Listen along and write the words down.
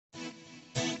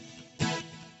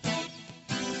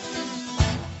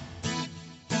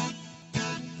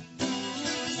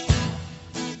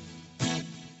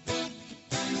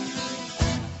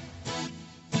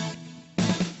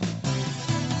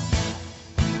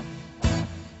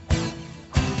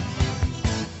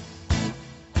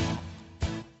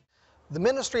The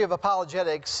ministry of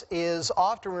apologetics is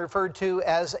often referred to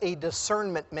as a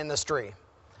discernment ministry.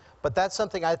 But that's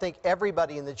something I think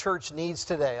everybody in the church needs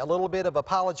today. A little bit of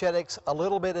apologetics, a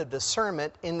little bit of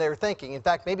discernment in their thinking. In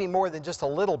fact, maybe more than just a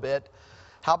little bit.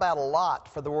 How about a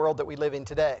lot for the world that we live in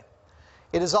today?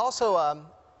 It is also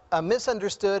a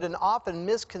misunderstood and often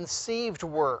misconceived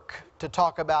work to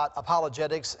talk about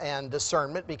apologetics and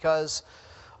discernment, because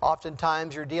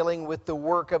oftentimes you're dealing with the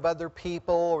work of other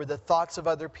people or the thoughts of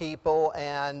other people,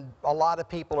 and a lot of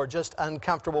people are just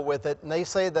uncomfortable with it. And they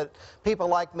say that people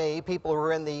like me, people who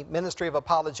are in the ministry of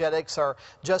apologetics, are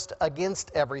just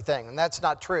against everything. And that's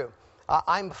not true.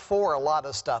 I'm for a lot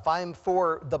of stuff. I'm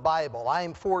for the Bible.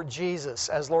 I'm for Jesus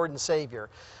as Lord and Savior.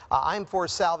 I'm for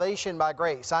salvation by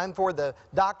grace. I'm for the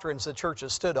doctrines the church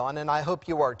has stood on, and I hope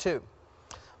you are too.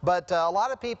 But a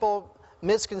lot of people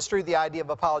misconstrue the idea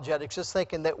of apologetics, just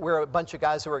thinking that we're a bunch of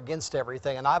guys who are against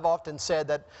everything. And I've often said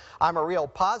that I'm a real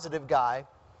positive guy,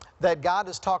 that God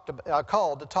has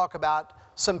called to talk about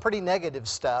some pretty negative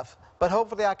stuff, but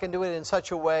hopefully I can do it in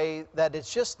such a way that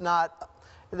it's just not,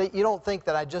 that you don't think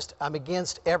that I'm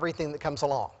against everything that comes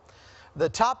along. The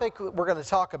topic we're going to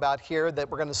talk about here,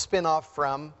 that we're going to spin off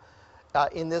from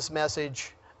in this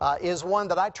message, is one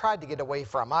that I tried to get away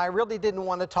from. I really didn't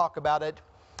want to talk about it.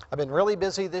 I've been really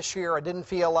busy this year. I didn't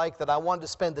feel like that I wanted to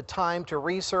spend the time to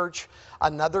research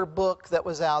another book that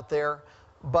was out there,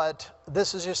 but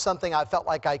this is just something I felt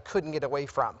like I couldn't get away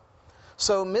from.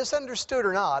 So, misunderstood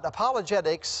or not,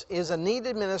 apologetics is a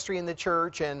needed ministry in the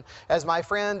church, and as my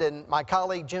friend and my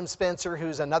colleague Jim Spencer,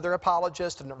 who's another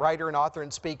apologist and writer and author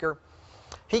and speaker,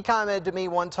 he commented to me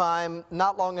one time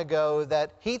not long ago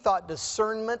that he thought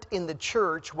discernment in the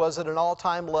church was at an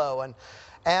all-time low,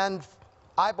 and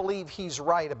I believe he's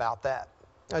right about that.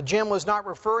 Jim was not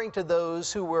referring to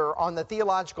those who were on the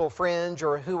theological fringe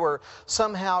or who were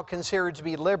somehow considered to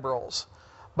be liberals,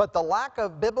 but the lack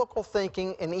of biblical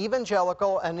thinking in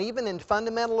evangelical and even in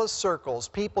fundamentalist circles,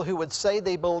 people who would say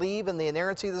they believe in the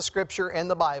inerrancy of the Scripture and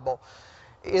the Bible,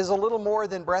 is a little more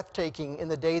than breathtaking in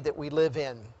the day that we live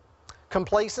in.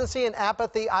 Complacency and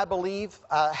apathy, I believe,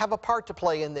 have a part to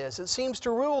play in this. It seems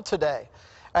to rule today.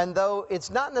 And though it's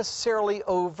not necessarily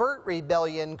overt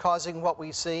rebellion causing what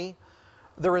we see,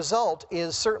 the result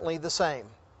is certainly the same.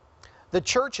 The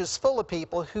church is full of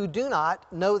people who do not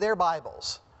know their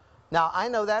Bibles. Now, I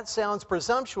know that sounds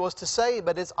presumptuous to say,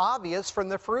 but it's obvious from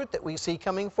the fruit that we see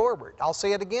coming forward. I'll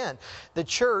say it again. The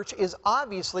church is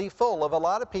obviously full of a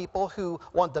lot of people who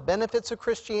want the benefits of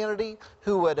Christianity,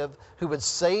 who would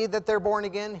say that they're born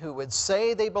again, who would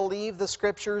say they believe the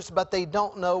Scriptures, but they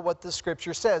don't know what the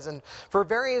Scripture says. And for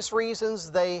various reasons,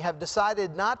 they have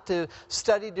decided not to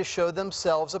study to show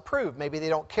themselves approved. Maybe they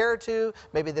don't care to,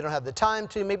 maybe they don't have the time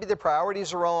to, maybe their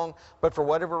priorities are wrong, but for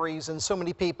whatever reason, so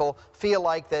many people feel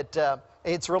like that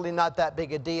it's really not that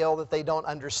big a deal, that they don't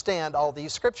understand all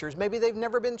these Scriptures. Maybe they've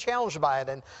never been challenged by it.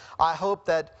 And I hope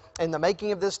that in the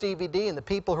making of this DVD, and the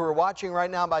people who are watching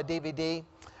right now by DVD,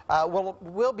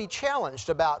 will be challenged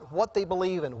about what they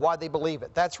believe and why they believe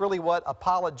it. That's really what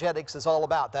apologetics is all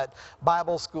about, that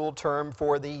Bible school term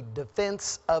for the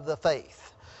defense of the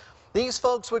faith. These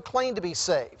folks would claim to be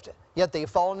saved, yet they've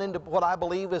fallen into what I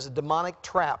believe is a demonic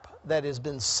trap that has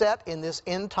been set in this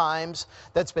end times,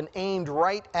 that's been aimed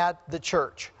right at the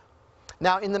church.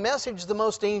 Now, in the message, The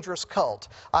Most Dangerous Cult,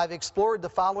 I've explored the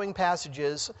following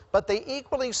passages, but they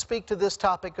equally speak to this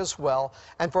topic as well.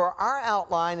 And for our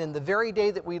outline in the very day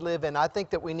that we live in, I think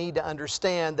that we need to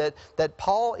understand that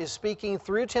Paul is speaking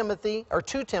through Timothy, or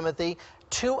to Timothy,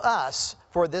 to us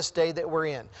for this day that we're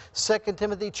in. 2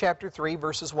 Timothy chapter 3,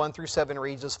 verses 1 through 7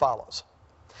 reads as follows.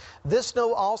 This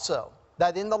know also,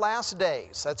 that in the last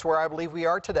days, that's where I believe we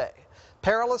are today,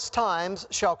 perilous times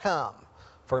shall come.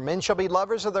 For men shall be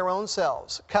lovers of their own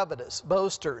selves, covetous,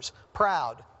 boasters,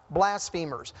 proud,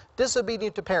 blasphemers,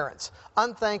 disobedient to parents,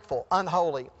 unthankful,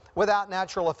 unholy, without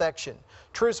natural affection,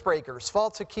 truce breakers,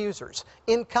 false accusers,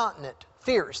 incontinent,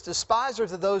 fierce,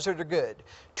 despisers of those that are good,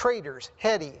 traitors,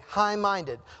 heady,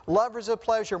 high-minded, lovers of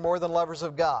pleasure more than lovers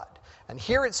of God. And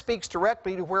here it speaks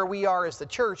directly to where we are as the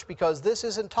church, because this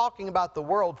isn't talking about the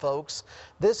world, folks.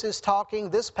 This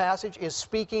passage is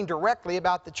speaking directly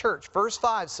about the church. Verse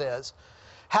 5 says,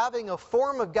 having a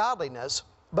form of godliness,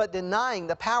 but denying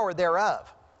the power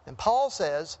thereof. And Paul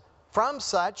says, from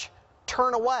such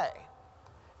turn away.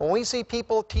 When we see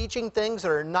people teaching things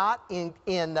that are not in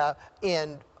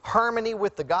harmony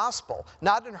with the gospel,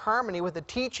 not in harmony with the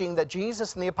teaching that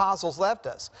Jesus and the apostles left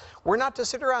us, we're not to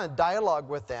sit around and dialogue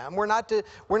with them. We're not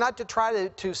to try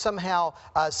to somehow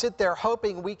sit there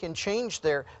hoping we can change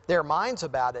their minds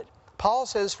about it. Paul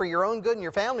says, for your own good and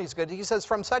your family's good, he says,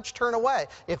 from such turn away.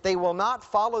 If they will not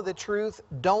follow the truth,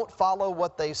 don't follow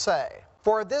what they say.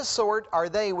 For of this sort are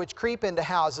they which creep into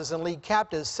houses and lead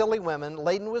captive silly women,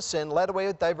 laden with sin, led away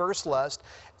with diverse lust,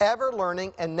 ever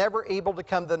learning and never able to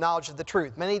come to the knowledge of the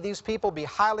truth. Many of these people be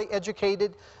highly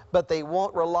educated, but they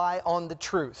won't rely on the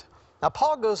truth. Now,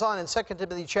 Paul goes on in 2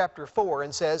 Timothy chapter 4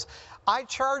 and says, I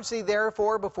charge thee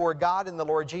therefore before God and the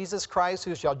Lord Jesus Christ,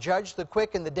 who shall judge the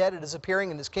quick and the dead at his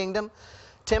appearing in his kingdom.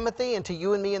 Timothy, and to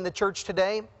you and me in the church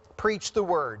today, preach the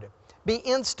word. Be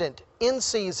instant, in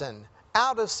season,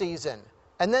 out of season,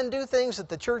 and then do things that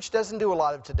the church doesn't do a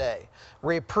lot of today.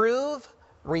 Reprove,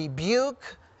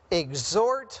 rebuke,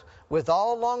 exhort with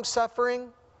all long-suffering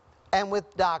and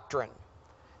with doctrine.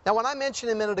 Now, when I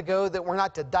mentioned a minute ago that we're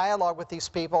not to dialogue with these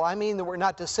people, I mean that we're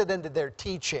not to sit into their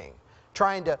teaching,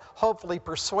 trying to hopefully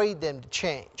persuade them to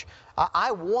change.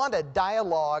 I want a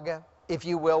dialogue, if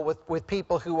you will, with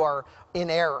people who are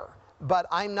in error, but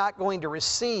I'm not going to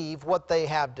receive what they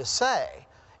have to say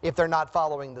if they're not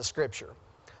following the Scripture.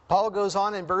 Paul goes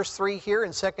on in verse 3 here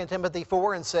in 2 Timothy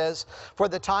 4 and says, for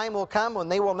the time will come when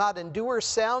they will not endure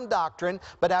sound doctrine,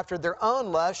 but after their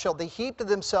own lust shall they heap to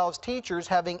themselves teachers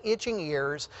having itching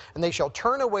ears, and they shall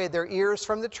turn away their ears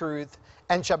from the truth,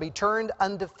 and shall be turned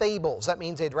unto fables. That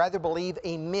means they'd rather believe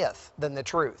a myth than the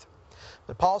truth.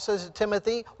 But Paul says to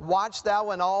Timothy, watch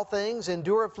thou in all things,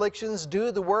 endure afflictions,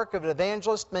 do the work of an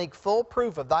evangelist, make full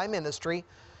proof of thy ministry.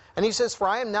 And he says, for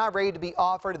I am now ready to be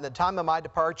offered, and the time of my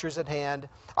departure is at hand.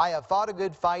 I have fought a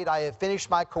good fight, I have finished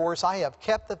my course, I have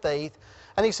kept the faith.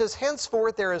 And he says,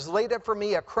 henceforth there is laid up for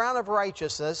me a crown of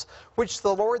righteousness, which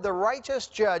the Lord the righteous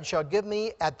judge shall give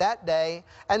me at that day,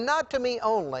 and not to me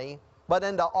only, but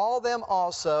unto all them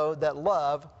also that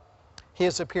love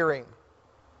his appearing.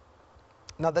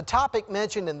 Now, the topic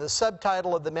mentioned in the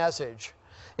subtitle of the message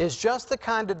is just the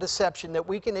kind of deception that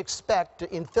we can expect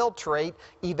to infiltrate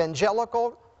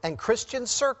evangelical and Christian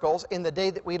circles in the day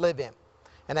that we live in.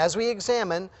 And as we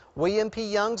examine William P.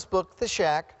 Young's book, The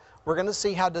Shack, we're going to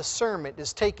see how discernment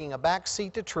is taking a back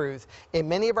seat to truth in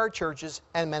many of our churches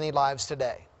and many lives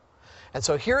today. And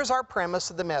so here's our premise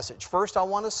of the message. First, I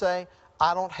want to say,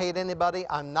 I don't hate anybody.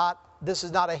 This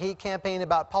is not a hate campaign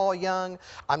about Paul Young.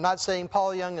 I'm not saying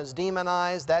Paul Young is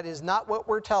demonized. That is not what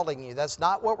we're telling you. That's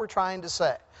not what we're trying to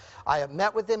say. I have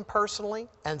met with him personally,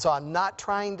 and so I'm not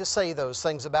trying to say those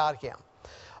things about him.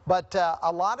 But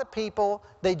a lot of people,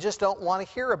 they just don't want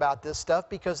to hear about this stuff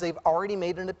because they've already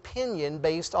made an opinion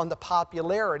based on the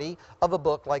popularity of a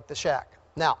book like The Shack.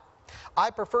 Now, I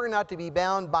prefer not to be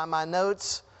bound by my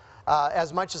notes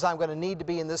as much as I'm going to need to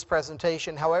be in this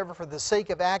presentation. However, for the sake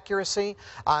of accuracy,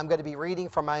 I'm going to be reading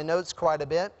from my notes quite a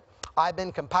bit. I've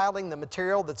been compiling the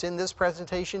material that's in this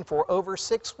presentation for over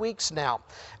 6 weeks now,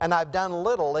 and I've done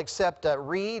little except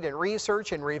read and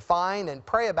research and refine and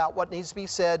pray about what needs to be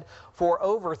said for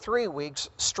over 3 weeks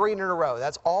straight in a row.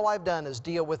 That's all I've done is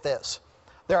deal with this.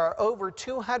 There are over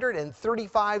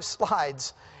 235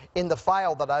 slides in the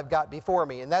file that I've got before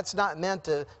me, and that's not meant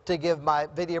to give my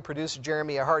video producer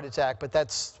Jeremy a heart attack, but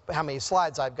that's how many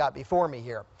slides I've got before me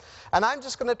here. And I'm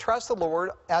just going to trust the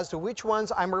Lord as to which ones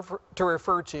I'm to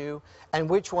refer to and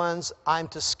which ones I'm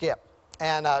to skip.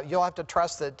 And you'll have to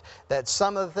trust that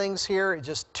some of the things here are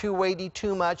just too weighty,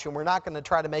 too much, and we're not going to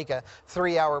try to make a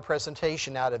 3-hour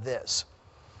presentation out of this.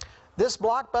 This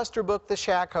blockbuster book, The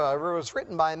Shack, however, was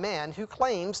written by a man who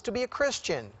claims to be a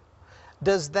Christian.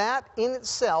 Does that in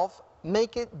itself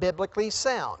make it biblically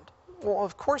sound? Well,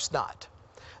 of course not.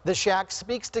 The Shack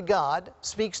speaks to God,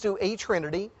 speaks to a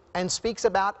Trinity, and speaks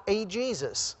about a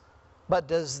Jesus. But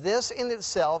does this in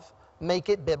itself make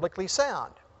it biblically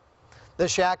sound? The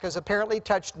Shack has apparently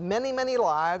touched many, many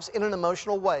lives in an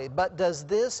emotional way, but does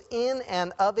this in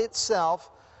and of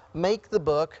itself make the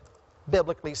book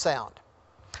biblically sound?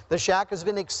 The Shack has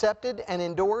been accepted and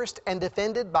endorsed and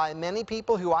defended by many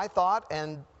people who I thought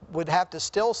and would have to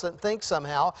still think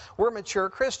somehow were mature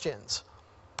Christians.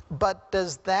 But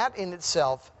does that in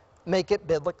itself make it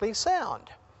biblically sound?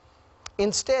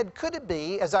 Instead, could it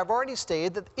be, as I've already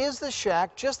stated, that is the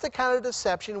Shack just the kind of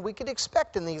deception we could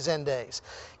expect in these end days?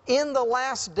 In the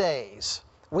last days,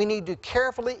 we need to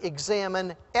carefully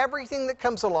examine everything that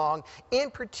comes along, in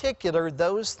particular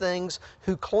those things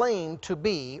who claim to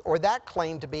be, or that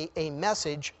claim to be, a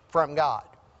message from God.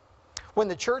 When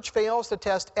the church fails to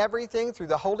test everything through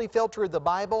the holy filter of the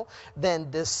Bible, then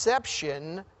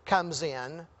deception comes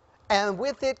in, and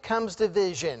with it comes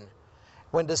division.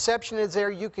 When deception is there,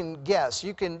 you can guess.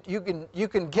 You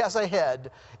can guess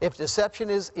ahead if deception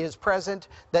is present,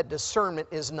 that discernment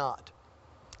is not.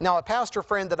 Now, a pastor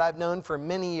friend that I've known for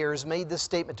many years made this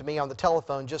statement to me on the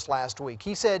telephone just last week.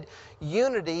 He said,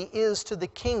 unity is to the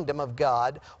kingdom of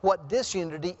God what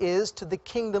disunity is to the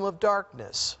kingdom of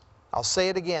darkness. I'll say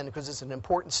it again because it's an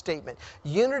important statement.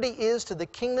 Unity is to the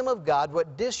kingdom of God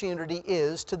what disunity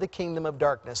is to the kingdom of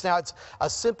darkness. Now, it's a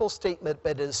simple statement,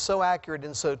 but it is so accurate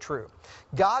and so true.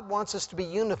 God wants us to be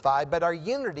unified, but our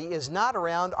unity is not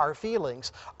around our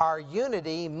feelings. Our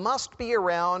unity must be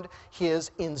around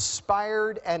His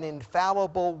inspired and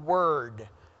infallible Word.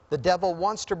 The devil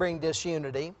wants to bring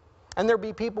disunity. And there'll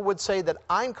be people who would say that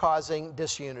I'm causing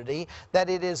disunity, that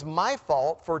it is my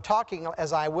fault for talking,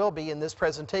 as I will be in this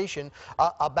presentation,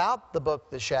 about the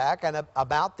book, The Shack, and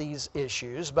about these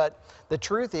issues. But the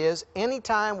truth is,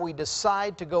 anytime we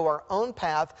decide to go our own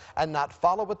path and not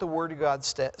follow what the Word of God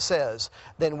says,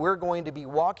 then we're going to be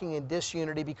walking in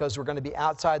disunity because we're going to be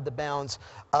outside the bounds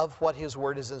of what His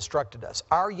Word has instructed us.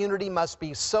 Our unity must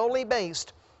be solely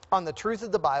based on the truth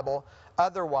of the Bible.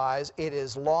 Otherwise, it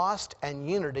is lost and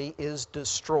unity is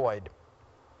destroyed.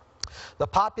 The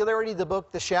popularity of the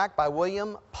book, The Shack, by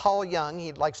William Paul Young,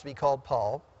 he likes to be called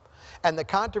Paul, and the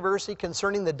controversy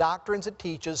concerning the doctrines it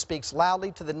teaches speaks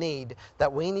loudly to the need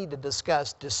that we need to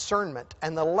discuss discernment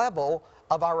and the level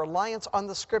of our reliance on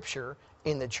the Scripture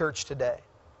in the church today.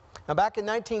 Now, back in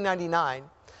 1999,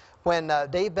 when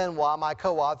Dave Benoit, my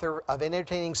co-author of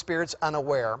Entertaining Spirits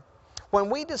Unaware, when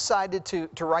we decided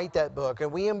to write that book and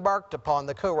we embarked upon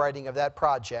the co-writing of that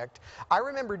project, I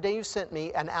remember Dave sent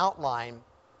me an outline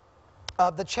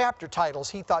of the chapter titles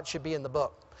he thought should be in the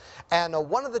book. And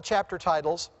one of the chapter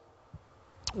titles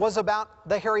was about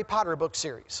the Harry Potter book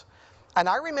series. And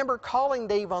I remember calling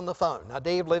Dave on the phone. Now,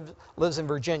 Dave lives in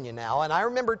Virginia now, and I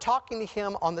remember talking to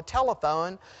him on the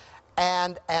telephone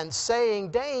and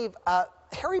saying, Dave,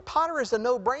 Harry Potter is a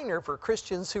no-brainer for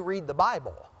Christians who read the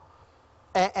Bible.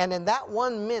 And in that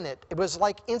 1 minute, it was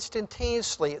like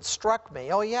instantaneously, it struck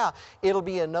me, oh yeah, it'll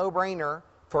be a no-brainer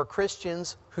for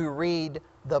Christians who read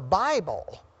the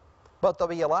Bible. But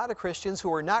there'll be a lot of Christians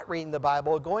who are not reading the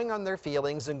Bible, going on their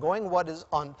feelings and going what is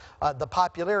on the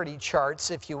popularity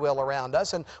charts, if you will, around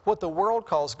us, and what the world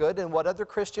calls good and what other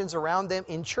Christians around them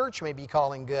in church may be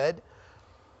calling good.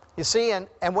 You see, and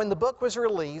when the book was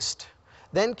released,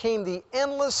 then came the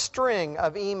endless string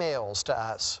of emails to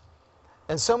us.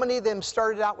 And so many of them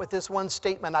started out with this one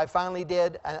statement. I finally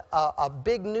did a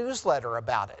big newsletter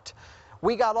about it.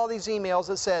 We got all these emails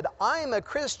that said, I'm a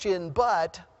Christian,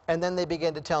 but... And then they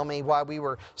began to tell me why we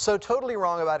were so totally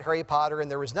wrong about Harry Potter and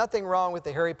there was nothing wrong with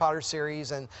the Harry Potter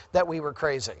series and that we were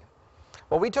crazy.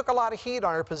 Well, we took a lot of heat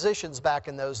on our positions back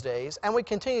in those days, and we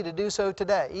continue to do so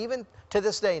today, even to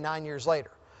this day, 9 years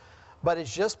later. But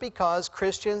it's just because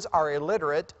Christians are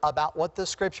illiterate about what the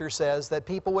Scripture says that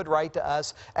people would write to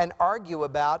us and argue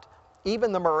about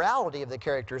even the morality of the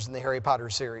characters in the Harry Potter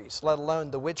series, let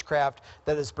alone the witchcraft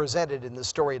that is presented in the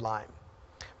storyline.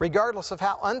 Regardless of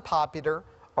how unpopular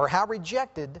or how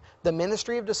rejected the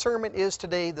ministry of discernment is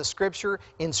today, the Scripture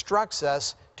instructs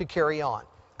us to carry on.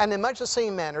 And in much the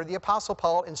same manner, the Apostle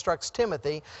Paul instructs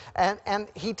Timothy, and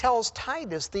he tells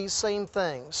Titus these same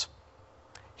things.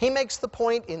 He makes the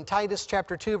point in Titus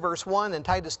chapter 2, verse 1 and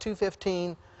Titus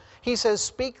 2:15. He says,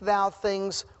 speak thou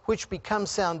things which become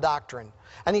sound doctrine.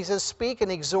 And he says, speak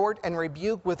and exhort and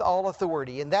rebuke with all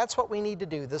authority. And that's what we need to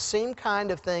do. The same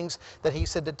kind of things that he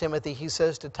said to Timothy, he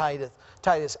says to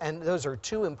Titus. And those are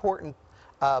two important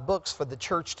books for the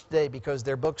church today, because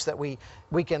they're books that we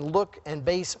can look and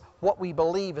base what we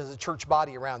believe as a church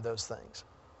body around those things.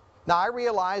 Now, I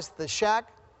realize the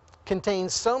Shack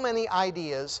contains so many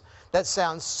ideas that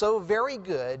sound so very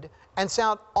good and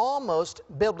sound almost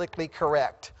biblically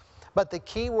correct. But the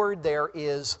key word there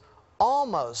is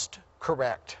almost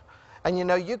correct. And you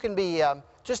know, you can be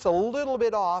just a little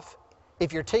bit off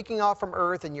if you're taking off from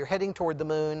Earth and you're heading toward the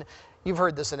moon. You've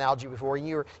heard this analogy before.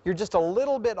 You're just a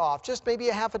little bit off, just maybe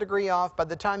a half a degree off. By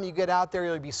the time you get out there,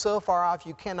 you'll be so far off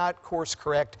you cannot course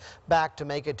correct back to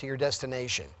make it to your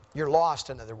destination. You're lost,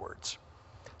 in other words.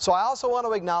 So I also want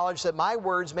to acknowledge that my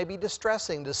words may be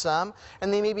distressing to some,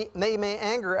 and they may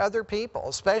anger other people,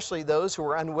 especially those who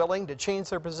are unwilling to change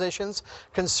their positions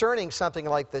concerning something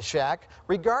like the Shack,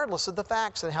 regardless of the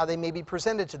facts and how they may be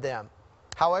presented to them.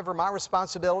 However, my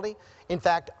responsibility, in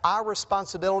fact, our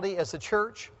responsibility as a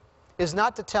church, is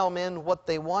not to tell men what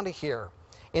they want to hear.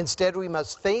 Instead, we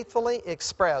must faithfully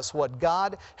express what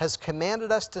God has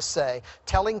commanded us to say,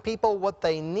 telling people what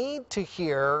they need to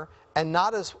hear and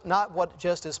not what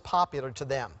just is popular to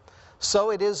them.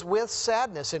 So it is with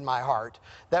sadness in my heart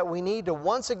that we need to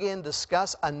once again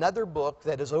discuss another book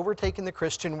that has overtaken the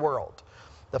Christian world.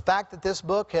 The fact that this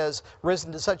book has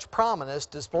risen to such prominence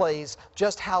displays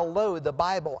just how low the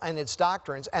Bible and its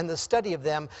doctrines and the study of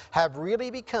them have really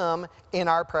become in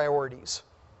our priorities.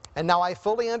 And now I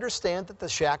fully understand that The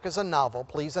Shack is a novel.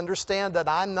 Please understand that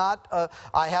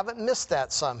I haven't missed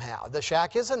that somehow. The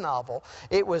Shack is a novel.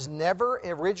 It was never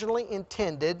originally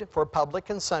intended for public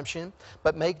consumption,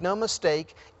 but make no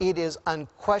mistake, it is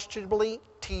unquestionably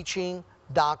teaching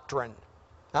doctrine.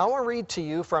 Now I want to read to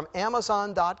you from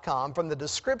Amazon.com, from the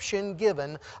description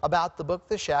given about the book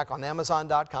The Shack on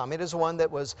Amazon.com. It is one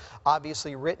that was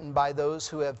obviously written by those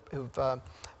who've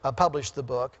published the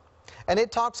book. And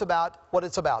it talks about what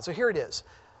it's about. So here it is.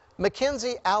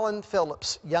 Mackenzie Allen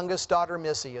Phillips' youngest daughter,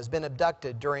 Missy, has been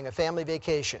abducted during a family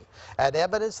vacation. And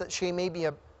evidence that she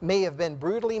may have been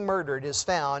brutally murdered is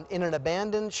found in an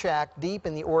abandoned shack deep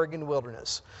in the Oregon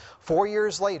wilderness. 4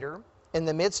 years later, in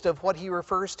the midst of what he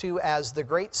refers to as the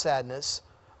great sadness,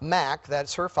 Mac,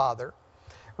 that's her father,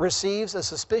 receives a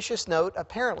suspicious note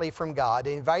apparently from God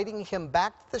inviting him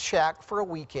back to the shack for a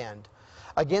weekend.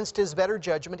 Against his better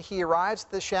judgment, he arrives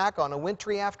at the shack on a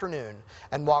wintry afternoon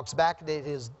and walks back into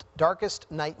his darkest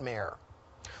nightmare.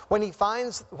 What he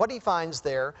finds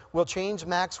there will change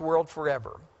Mac's world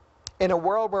forever. In a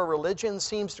world where religion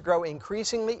seems to grow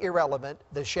increasingly irrelevant,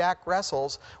 the shack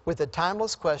wrestles with the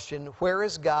timeless question, where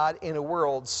is God in a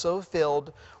world so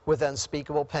filled with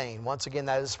unspeakable pain? Once again,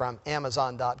 that is from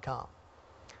Amazon.com.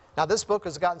 Now, this book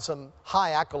has gotten some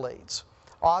high accolades.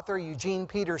 Author Eugene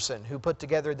Peterson, who put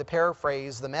together the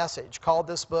paraphrase, The Message, called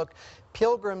this book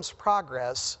Pilgrim's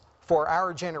Progress for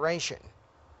Our Generation.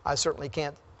 I certainly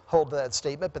can't hold to that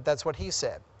statement, but that's what he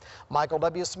said. Michael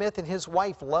W. Smith and his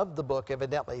wife loved the book,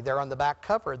 evidently. They're on the back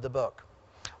cover of the book.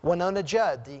 Winona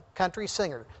Judd, the country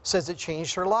singer, says it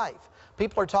changed her life.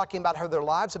 People are talking about how their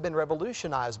lives have been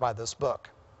revolutionized by this book.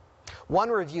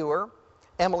 One reviewer,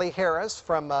 Emily Harris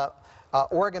from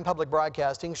Oregon Public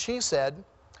Broadcasting, she said,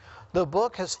 the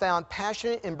book has found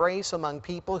passionate embrace among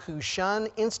people who shun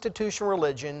institutional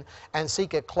religion and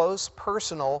seek a close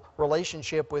personal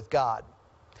relationship with God.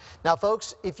 Now,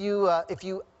 folks, if you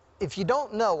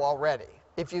don't know already,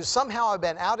 if you somehow have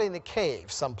been out in a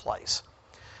cave someplace,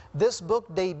 this book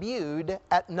debuted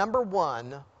at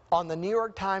 #1 on the New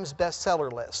York Times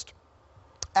bestseller list.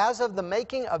 As of the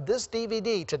making of this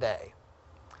DVD today,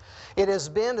 it has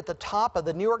been at the top of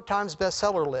the New York Times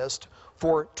bestseller list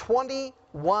for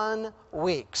 21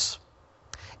 weeks.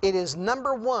 It is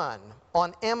 #1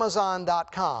 on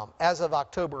Amazon.com as of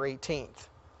October 18th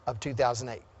of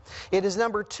 2008. It is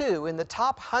 #2 in the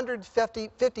top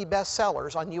 150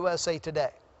 bestsellers on USA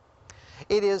Today.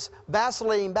 It is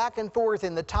vacillating back and forth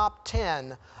in the top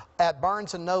 10 at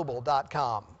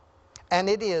BarnesandNoble.com. And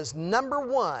it is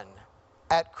 #1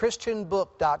 at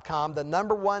ChristianBook.com, the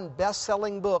 #1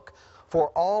 best-selling book for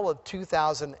all of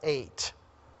 2008.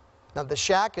 Now, The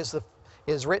Shack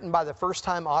is written by the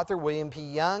first-time author, William P.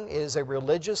 Young. It is a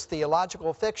religious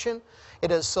theological fiction.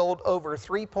 It has sold over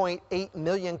 3.8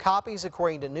 million copies,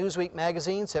 according to Newsweek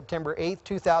magazine, September 8,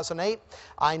 2008.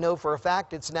 I know for a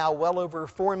fact it's now well over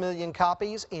 4 million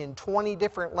copies in 20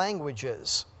 different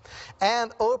languages.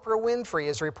 And Oprah Winfrey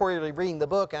is reportedly reading the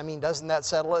book. I mean, doesn't that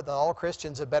settle it? That all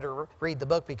Christians had better read the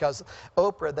book, because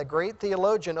Oprah, the great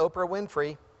theologian Oprah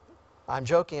Winfrey, I'm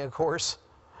joking, of course,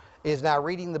 is now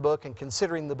reading the book and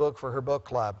considering the book for her book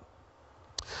club.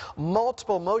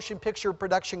 Multiple motion picture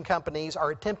production companies are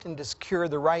attempting to secure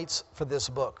the rights for this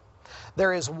book.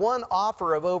 There is one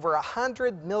offer of over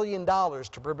 $100 million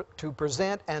to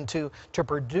present and to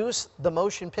produce the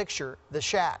motion picture, The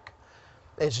Shack.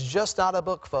 It's just not a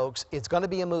book, folks. It's going to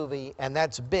be a movie, and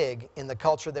that's big in the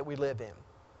culture that we live in.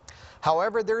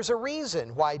 However, there's a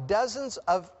reason why dozens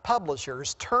of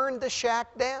publishers turned The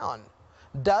Shack down.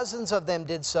 Dozens of them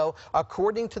did so,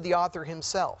 according to the author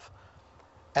himself.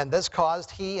 And this caused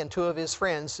he and 2 of his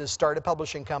friends to start a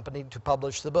publishing company to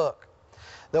publish the book.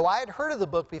 Though I had heard of the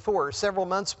book before, several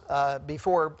months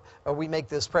before we make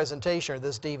this presentation or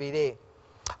this DVD,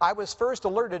 I was first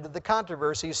alerted to the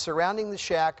controversies surrounding The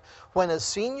Shack when a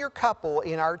senior couple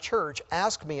in our church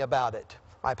asked me about it.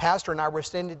 My pastor and I were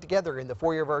standing together in the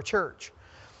foyer of our church.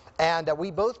 And we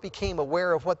both became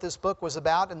aware of what this book was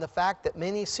about and the fact that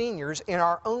many seniors in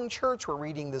our own church were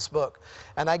reading this book.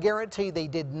 And I guarantee they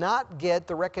did not get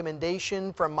the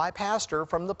recommendation from my pastor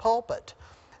from the pulpit.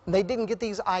 And they didn't get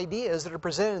these ideas that are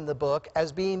presented in the book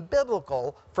as being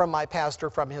biblical from my pastor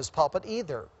from his pulpit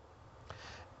either.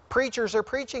 Preachers are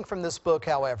preaching from this book,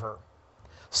 however.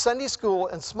 Sunday school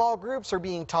and small groups are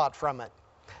being taught from it.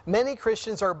 Many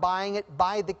Christians are buying it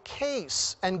by the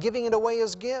case and giving it away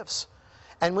as gifts.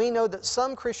 And we know that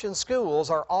some Christian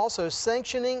schools are also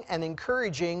sanctioning and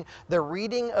encouraging the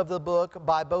reading of the book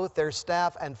by both their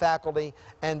staff and faculty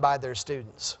and by their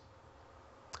students.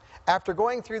 After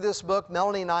going through this book,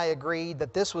 Melanie and I agreed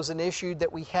that this was an issue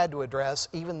that we had to address,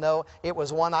 even though it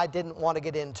was one I didn't want to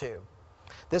get into.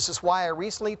 This is why I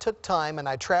recently took time and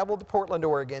I traveled to Portland,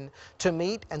 Oregon to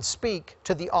meet and speak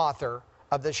to the author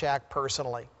of the shack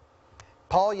personally.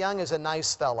 Paul Young is a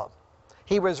nice fellow.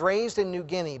 He was raised in New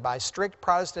Guinea by strict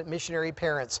Protestant missionary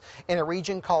parents in a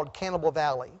region called Cannibal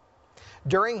Valley.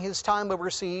 During his time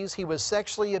overseas, he was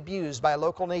sexually abused by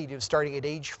local natives starting at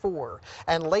age 4,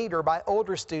 and later by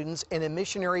older students in a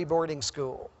missionary boarding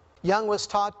school. Young was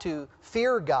taught to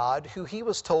fear God, who he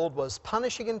was told was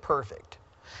punishing and perfect.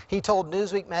 He told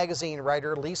Newsweek magazine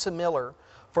writer Lisa Miller,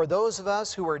 "For those of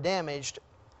us who are damaged,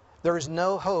 there is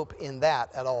no hope in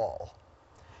that at all."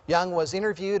 Young was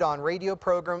interviewed on the radio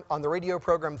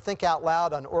program Think Out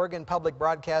Loud on Oregon Public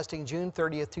Broadcasting June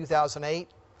 30th, 2008.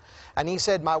 And he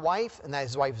said, "My wife," and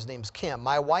his wife's name's Kim,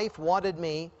 "my wife wanted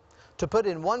me to put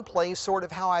in one place sort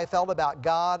of how I felt about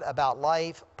God, about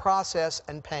life, process,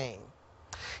 and pain."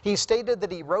 He stated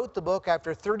that he wrote the book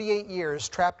after 38 years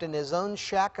trapped in his own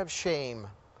shack of shame,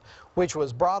 which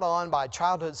was brought on by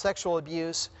childhood sexual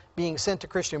abuse, being sent to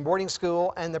Christian boarding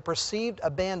school, and the perceived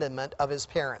abandonment of his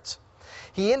parents.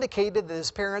 He indicated that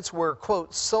his parents were,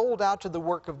 quote, "sold out to the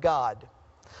work of God."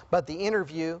 But the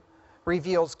interview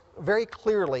reveals very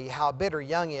clearly how bitter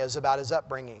Young is about his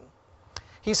upbringing.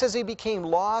 He says he became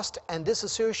lost and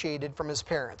disassociated from his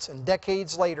parents, and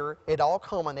decades later it all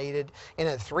culminated in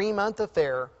a 3-month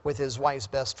affair with his wife's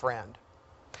best friend.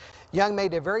 Young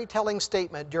made a very telling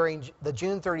statement during the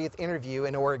June 30th interview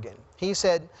in Oregon. He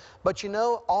said, "But you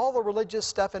know, all the religious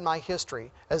stuff in my history,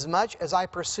 as much as I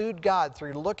pursued God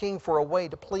through looking for a way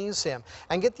to please Him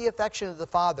and get the affection of the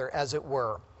Father, as it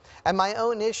were, and my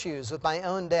own issues with my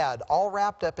own dad, all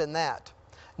wrapped up in that,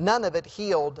 none of it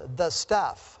healed the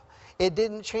stuff. It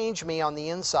didn't change me on the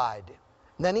inside."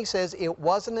 And then he says, "It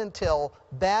wasn't until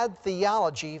bad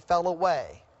theology fell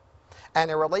away and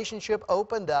a relationship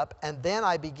opened up, and then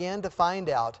I began to find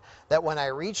out that when I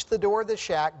reached the door of the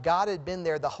shack, God had been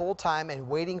there the whole time and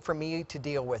waiting for me to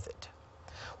deal with it."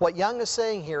 What Young is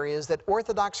saying here is that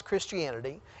Orthodox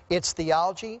Christianity, its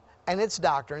theology and its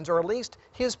doctrines, or at least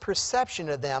his perception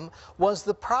of them, was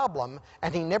the problem,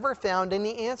 and he never found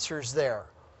any answers there.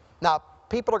 Now,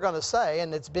 people are going to say,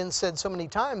 and it's been said so many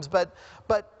times, but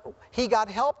he got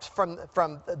helped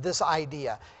from this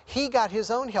idea. He got his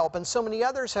own help, and so many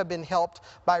others have been helped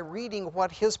by reading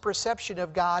what his perception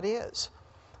of God is.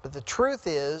 But the truth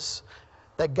is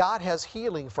that God has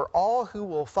healing for all who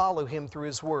will follow Him through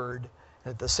His Word.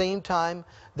 And at the same time,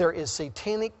 there is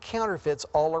satanic counterfeits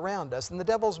all around us. And the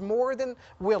devil's more than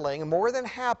willing, more than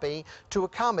happy to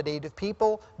accommodate. If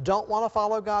people don't want to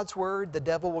follow God's Word, the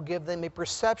devil will give them a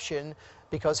perception,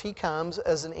 because he comes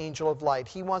as an angel of light.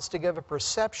 He wants to give a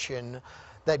perception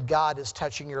that God is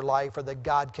touching your life, or that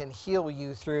God can heal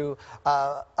you through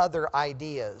other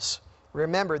ideas.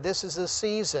 Remember, this is a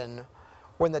season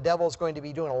when the devil's going to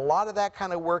be doing a lot of that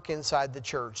kind of work inside the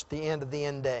church, the end of the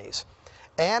end days.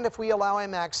 And if we allow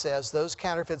him access, those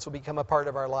counterfeits will become a part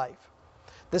of our life.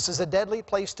 This is a deadly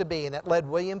place to be, and it led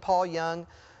William Paul Young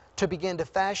to begin to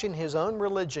fashion his own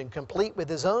religion, complete with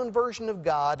his own version of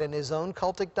God and his own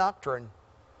cultic doctrine.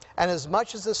 And as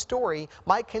much as the story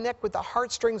might connect with the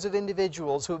heartstrings of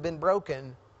individuals who have been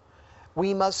broken,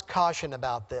 we must caution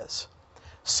about this.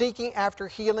 Seeking after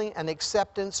healing and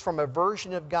acceptance from a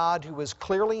version of God who is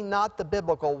clearly not the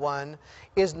biblical one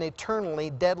is an eternally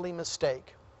deadly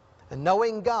mistake. And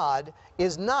knowing God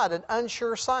is not an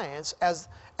unsure science,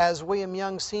 as William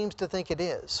Young seems to think it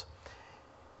is.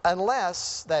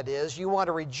 Unless, that is, you want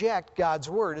to reject God's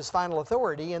Word as final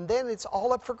authority, and then it's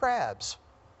all up for grabs.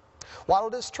 While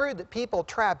it is true that people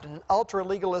trapped in an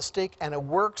ultra-legalistic and a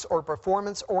works or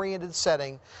performance-oriented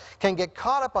setting can get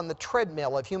caught up on the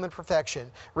treadmill of human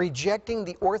perfection, rejecting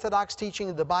the orthodox teaching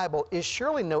of the Bible is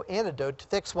surely no antidote to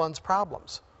fix one's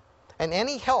problems. And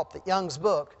any help that Young's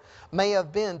book may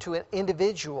have been to an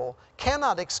individual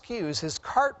cannot excuse his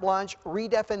carte blanche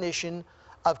redefinition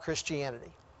of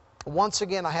Christianity. Once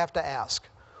again, I have to ask,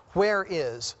 where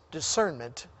is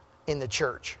discernment in the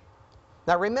church?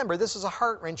 Now remember, this is a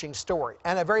heart-wrenching story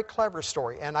and a very clever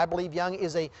story, and I believe Young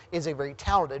is a very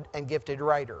talented and gifted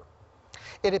writer.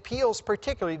 It appeals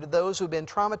particularly to those who've been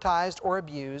traumatized or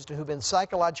abused and who've been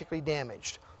psychologically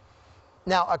damaged.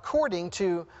 Now, according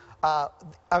to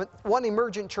one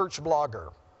emergent church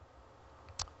blogger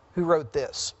who wrote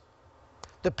this,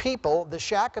 the people the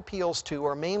shack appeals to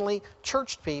are mainly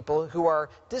church people who are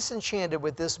disenchanted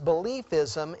with this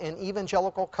beliefism in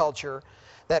evangelical culture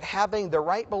that having the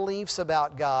right beliefs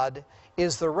about God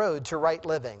is the road to right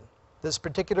living. This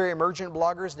particular emergent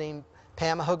blogger is named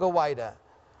Pam Hugawita.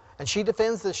 And she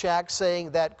defends the shack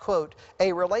saying that, quote,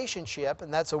 a relationship,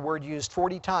 and that's a word used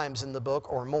 40 times in the book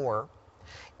or more,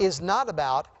 is not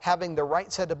about having the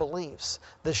right set of beliefs.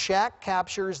 The shack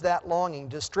captures that longing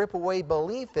to strip away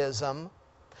beliefism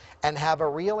and have a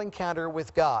real encounter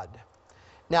with God.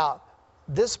 Now,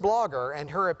 this blogger and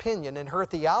her opinion and her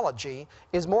theology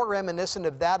is more reminiscent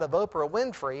of that of Oprah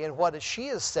Winfrey and what she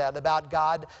has said about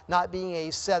God not being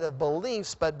a set of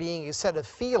beliefs but being a set of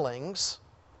feelings,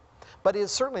 but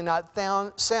is certainly not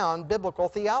sound biblical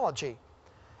theology.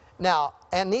 Now,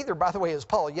 and neither, by the way, is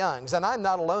Paul Young's, and I'm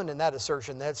not alone in that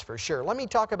assertion, that's for sure. Let me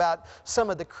talk about some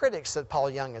of the critics that Paul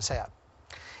Young has had.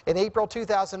 In April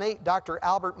 2008, Dr.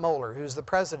 Albert Mohler, who's the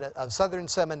president of Southern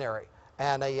Seminary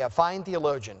and a fine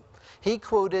theologian, he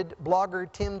quoted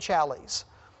blogger Tim Challies,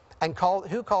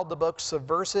 who called the book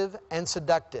subversive and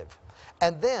seductive.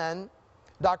 And then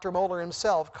Dr. Mohler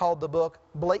himself called the book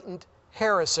blatant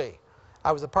heresy.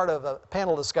 I was a part of a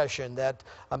panel discussion that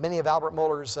many of Albert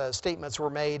Mohler's statements were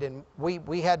made, and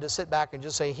we had to sit back and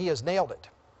just say he has nailed it.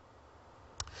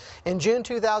 In June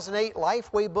 2008,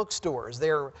 Lifeway bookstores,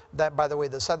 that, by the way,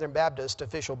 the Southern Baptist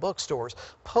official bookstores,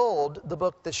 pulled the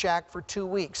book The Shack for 2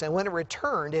 weeks. And when it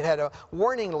returned, it had a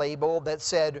warning label that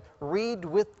said, read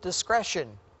with discretion.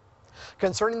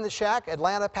 Concerning The Shack,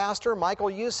 Atlanta pastor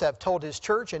Michael Youssef told his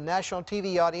church and national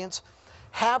TV audience,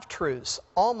 half-truths,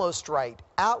 almost right,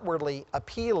 outwardly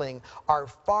appealing, are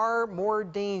far more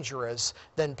dangerous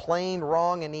than plain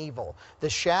wrong and evil. The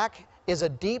shack is a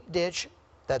deep ditch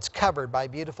that's covered by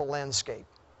beautiful landscape.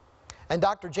 And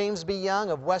Dr. James B.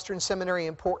 Young of Western Seminary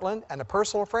in Portland, and a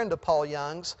personal friend of Paul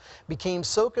Young's, became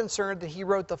so concerned that he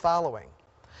wrote the following.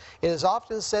 It is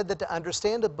often said that to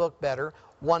understand a book better,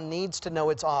 one needs to know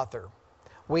its author.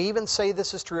 We even say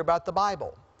this is true about the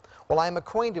Bible. Well, I am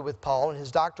acquainted with Paul and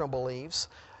his doctrinal beliefs.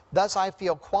 Thus, I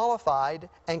feel qualified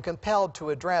and compelled to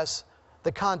address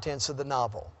the contents of the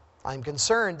novel. I'm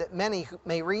concerned that many who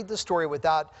may read the story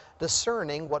without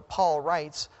discerning what Paul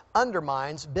writes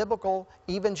undermines biblical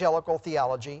evangelical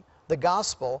theology, the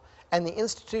gospel, and the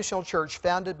institutional church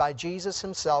founded by Jesus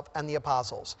himself and the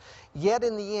apostles. Yet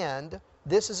in the end,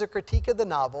 this is a critique of the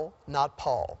novel, not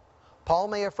Paul. Paul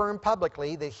may affirm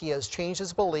publicly that he has changed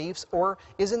his beliefs or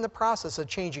is in the process of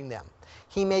changing them.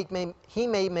 He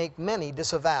may make many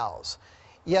disavows.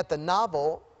 Yet the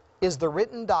novel is the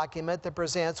written document that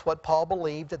presents what Paul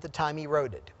believed at the time he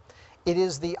wrote it. It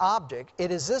is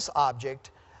this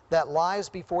object that lies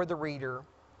before the reader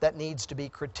that needs to be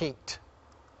critiqued.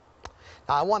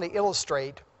 Now, I want to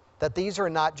illustrate that these are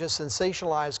not just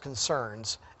sensationalized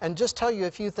concerns, and just tell you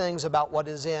a few things about what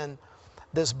is in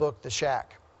this book, The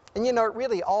Shack. And you know, it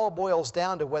really all boils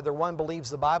down to whether one believes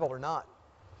the Bible or not.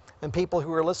 And people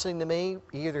who are listening to me,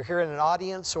 either here in an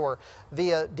audience or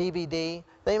via DVD,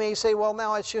 they may say, well,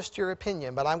 now it's just your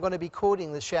opinion, but I'm going to be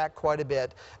quoting The Shack quite a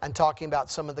bit and talking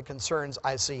about some of the concerns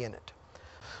I see in it.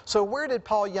 So where did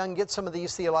Paul Young get some of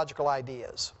these theological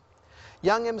ideas?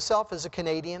 Young himself is a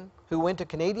Canadian who went to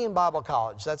Canadian Bible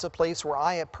College. That's a place where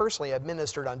I personally have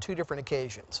ministered on 2 different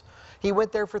occasions. He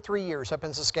went there for 3 years up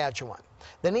in Saskatchewan.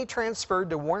 Then he transferred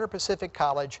to Warner Pacific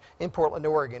College in Portland,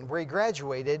 Oregon, where he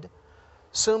graduated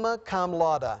summa cum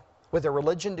laude with a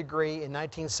religion degree in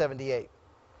 1978.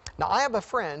 Now, I have a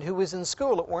friend who was in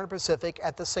school at Warner Pacific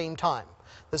at the same time.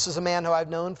 This is a man who I've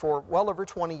known for well over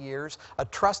 20 years, a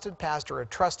trusted pastor, a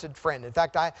trusted friend. In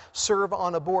fact, I serve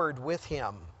on a board with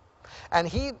him. And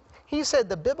he said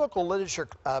the biblical literature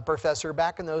professor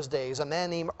back in those days, a man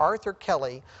named Arthur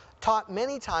Kelly, taught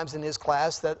many times in his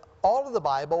class that all of the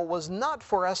Bible was not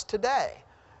for us today,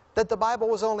 that the Bible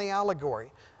was only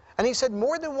allegory. And he said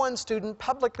more than one student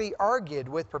publicly argued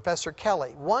with Professor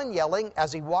Kelly, one yelling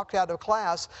as he walked out of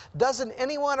class, "Doesn't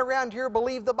anyone around here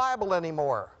believe the Bible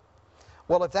anymore?"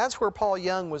 Well, if that's where Paul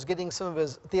Young was getting some of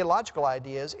his theological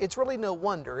ideas, it's really no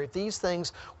wonder if these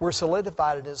things were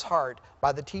solidified in his heart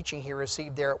by the teaching he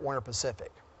received there at Warner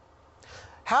Pacific.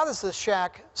 How does the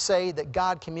Shack say that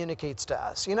God communicates to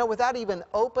us? You know, without even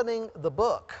opening the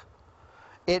book,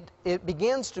 it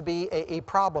begins to be a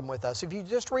problem with us. If you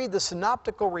just read the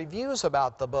synoptical reviews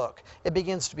about the book, it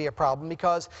begins to be a problem,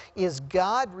 because is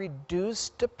God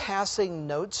reduced to passing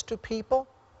notes to people?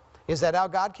 Is that how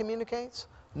God communicates?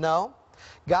 No.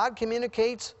 God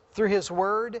communicates through His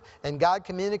Word, and God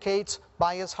communicates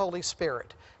by His Holy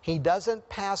Spirit. He doesn't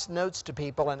pass notes to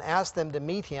people and ask them to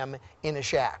meet Him in a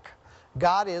shack.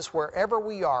 God is wherever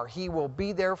we are. He will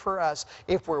be there for us.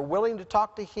 If we're willing to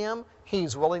talk to Him,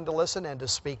 He's willing to listen and to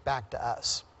speak back to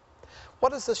us.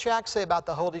 What does the Shack say about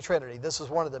the Holy Trinity? This is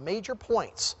one of the major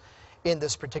points in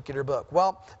this particular book?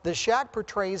 Well, the shack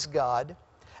portrays God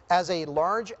as a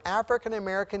large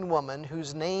African-American woman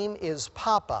whose name is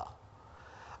Papa.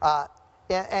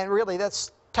 And really,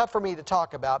 that's tough for me to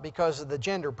talk about because of the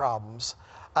gender problems.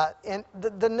 And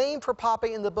the name for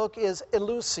Papa in the book is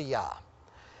Eleusia.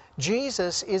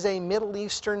 Jesus is a Middle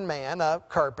Eastern man, a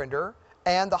carpenter,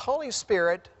 and the Holy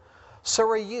Spirit,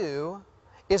 Sarayu,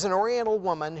 is an Oriental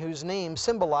woman whose name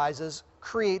symbolizes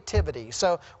creativity.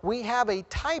 So we have a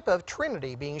type of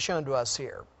Trinity being shown to us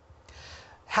here.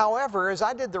 However, as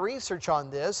I did the research on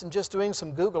this and just doing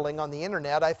some Googling on the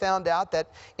internet, I found out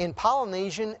that in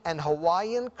Polynesian and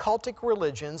Hawaiian cultic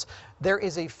religions, there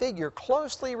is a figure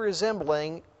closely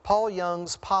resembling Paul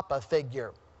Young's Papa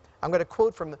figure. I'm going to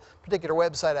quote from a particular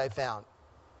website I found.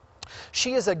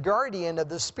 She is a guardian of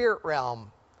the spirit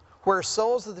realm, where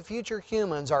souls of the future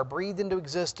humans are breathed into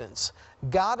existence.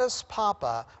 Goddess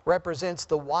Papa represents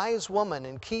the wise woman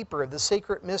and keeper of the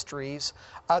secret mysteries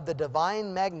of the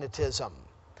divine magnetism.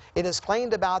 It is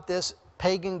claimed about this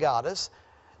pagan goddess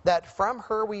that from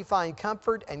her we find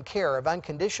comfort and care of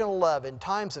unconditional love in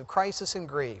times of crisis and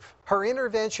grief. Her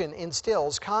intervention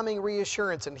instills calming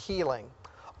reassurance and healing.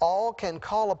 All can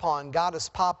call upon Goddess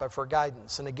Papa for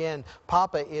guidance. And again,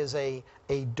 Papa is a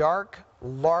dark,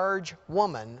 large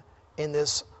woman in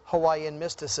this Hawaiian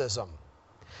mysticism.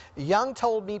 Young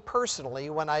told me personally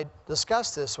when I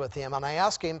discussed this with him, and I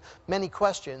asked him many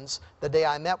questions the day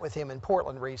I met with him in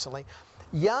Portland recently,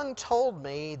 Young told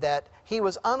me that he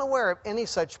was unaware of any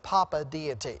such Papa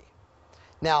deity.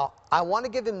 Now, I want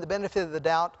to give him the benefit of the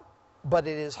doubt, but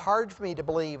it is hard for me to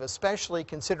believe, especially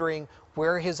considering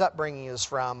where his upbringing is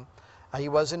from. He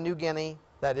was in New Guinea,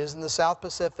 that is in the South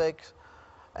Pacific,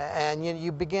 and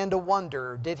you begin to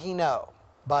wonder, did he know?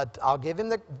 But I'll give him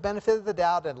the benefit of the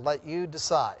doubt and let you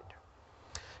decide.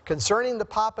 Concerning the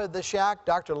Papa of the shack,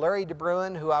 Dr. Larry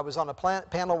DeBruin, who I was on a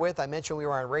panel with, I mentioned we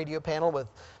were on a radio panel with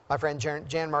my friend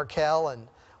Jan Markell, and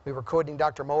we were quoting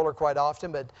Dr. Moeller quite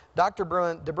often, but Dr.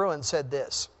 DeBruin said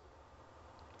this: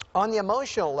 on the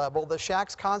emotional level, the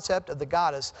shack's concept of the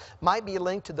goddess might be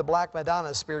linked to the Black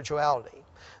Madonna's spirituality.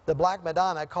 The Black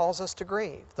Madonna calls us to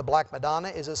grieve. The Black Madonna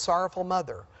is a sorrowful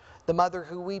mother, the mother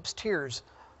who weeps tears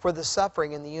for the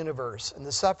suffering in the universe and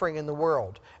the suffering in the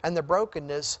world and the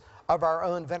brokenness of our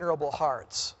own venerable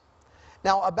hearts.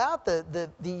 Now, about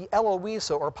the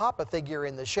Eloisa or Papa figure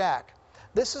in the shack,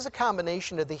 this is a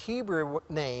combination of the Hebrew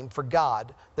name for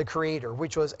God, the Creator,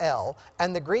 which was El,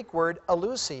 and the Greek word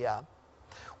Eleusia,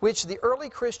 which the early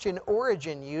Christian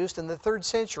Origen used in the 3rd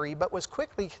century, but was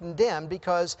quickly condemned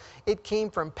because it came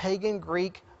from pagan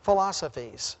Greek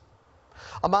philosophies.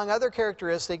 Among other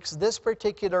characteristics, this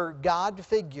particular God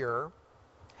figure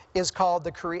is called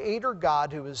the Creator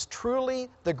God, who is truly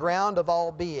the ground of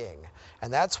all being.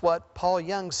 And that's what Paul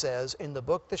Young says in the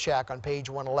book The Shack on page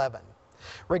 111.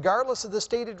 Regardless of the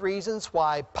stated reasons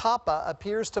why Papa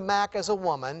appears to Mac as a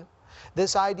woman,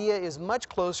 this idea is much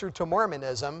closer to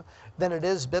Mormonism than it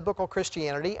is biblical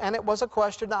Christianity, and it was a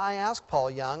question I asked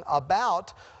Paul Young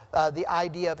about the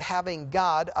idea of having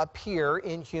God appear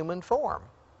in human form.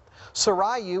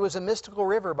 Sarayu is a mystical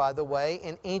river, by the way,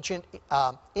 in ancient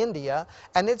India,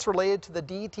 and it's related to the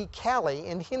deity Kali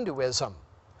in Hinduism.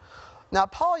 Now,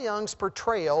 Paul Young's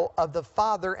portrayal of the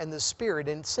Father and the Spirit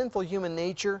in sinful human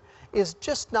nature is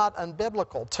just not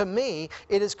unbiblical. To me,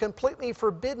 it is completely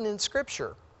forbidden in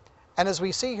Scripture. And as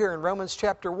we see here in Romans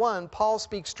chapter 1, Paul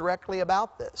speaks directly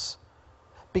about this.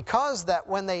 Because that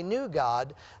when they knew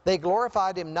God, they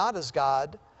glorified Him not as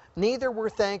God, neither were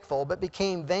thankful, but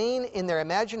became vain in their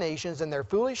imaginations, and their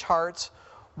foolish hearts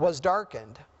was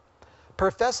darkened.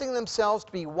 Professing themselves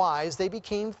to be wise, they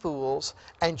became fools,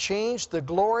 and changed the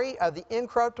glory of the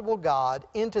incorruptible God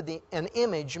into an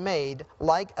image made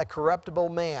like a corruptible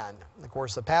man. Of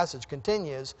course, the passage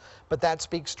continues, but that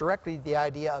speaks directly to the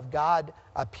idea of God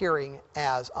appearing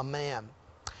as a man.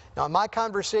 Now, in my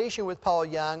conversation with Paul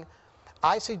Young,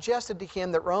 I suggested to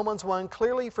him that Romans 1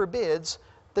 clearly forbids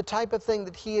the type of thing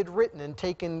that he had written and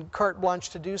taken carte blanche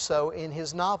to do so in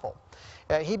his novel.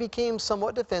 He became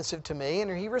somewhat defensive to me,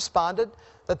 and he responded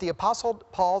that the Apostle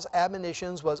Paul's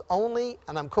admonitions was only,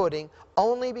 and I'm quoting,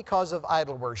 only because of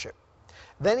idol worship.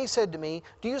 Then he said to me,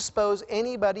 do you suppose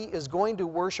anybody is going to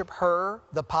worship her,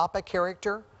 the Papa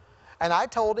character? And I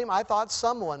told him I thought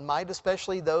someone might,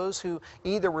 especially those who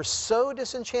either were so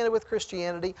disenchanted with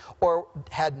Christianity or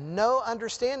had no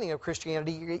understanding of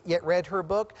Christianity yet read her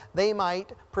book, they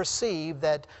might perceive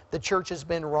that the church has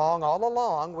been wrong all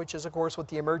along, which is of course what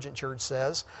the emergent church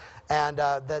says, and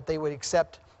that they would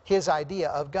accept his idea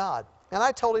of God. And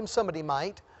I told him somebody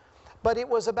might, but it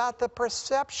was about the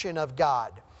perception of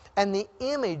God. and the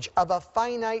image of a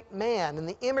finite man, and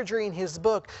the imagery in his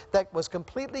book that was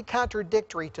completely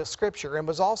contradictory to Scripture and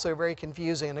was also very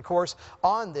confusing. And of course,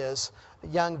 on this,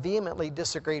 Young vehemently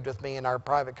disagreed with me in our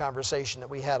private conversation that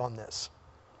we had on this.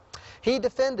 He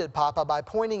defended Papa by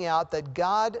pointing out that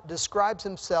God describes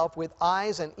himself with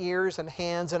eyes and ears and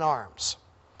hands and arms.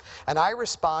 And I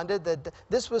responded that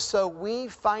this was so we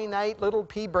finite little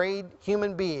pea-braid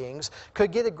human beings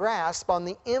could get a grasp on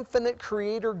the infinite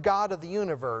creator God of the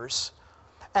universe,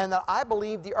 and that I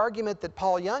believe the argument that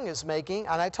Paul Young is making,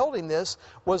 and I told him this,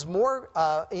 was more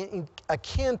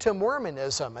akin to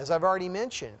Mormonism, as I've already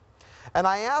mentioned. And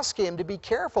I asked him to be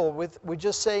careful with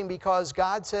just saying because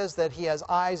God says that he has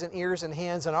eyes and ears and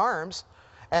hands and arms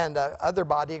and other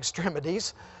body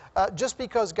extremities. Just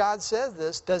because God says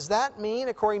this, does that mean,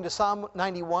 according to Psalm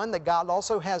 91, that God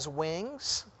also has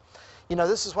wings? You know,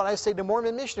 this is what I say to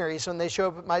Mormon missionaries when they show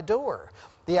up at my door.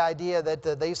 The idea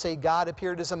that they say God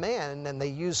appeared as a man, and they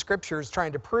use scriptures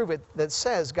trying to prove it that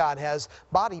says God has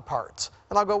body parts.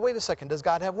 And I'll go, wait a second, does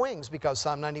God have wings? Because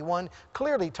Psalm 91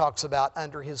 clearly talks about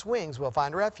under his wings we'll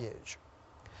find refuge.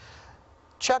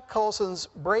 Chuck Colson's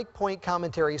Breakpoint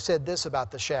commentary said this about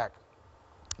the shack.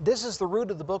 This is the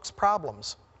root of the book's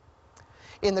problems.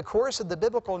 In the course of the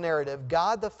biblical narrative,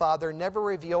 God the Father never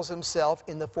reveals himself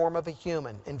in the form of a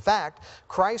human. In fact,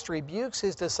 Christ rebukes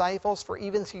his disciples for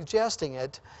even suggesting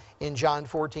it in John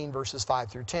 14, verses 5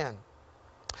 through 10.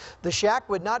 The shack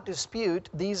would not dispute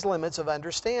these limits of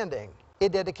understanding.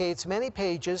 It dedicates many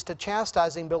pages to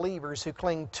chastising believers who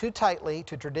cling too tightly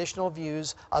to traditional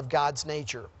views of God's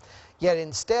nature. Yet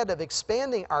instead of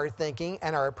expanding our thinking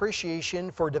and our appreciation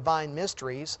for divine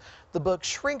mysteries, the book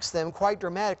shrinks them quite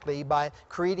dramatically by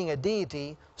creating a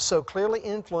deity so clearly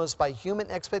influenced by human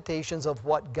expectations of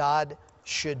what God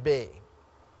should be.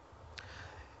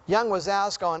 Young was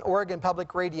asked on Oregon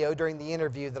Public Radio during the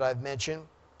interview that I've mentioned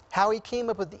how he came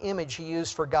up with the image he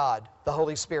used for God, the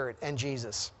Holy Spirit, and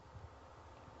Jesus.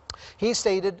 He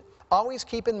stated, "Always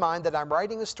keep in mind that I'm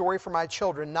writing a story for my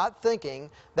children, not thinking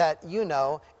that,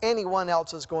 anyone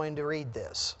else is going to read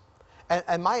this."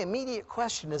 And my immediate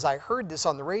question as I heard this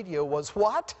on the radio was,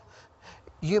 what?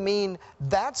 You mean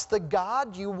that's the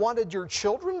God you wanted your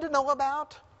children to know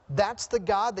about? That's the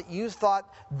God that you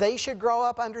thought they should grow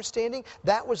up understanding?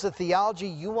 That was the theology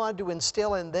you wanted to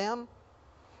instill in them?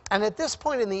 And at this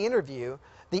point in the interview,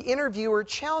 the interviewer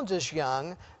challenges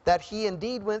Young that he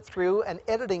indeed went through an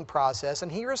editing process,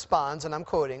 and he responds, and I'm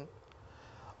quoting,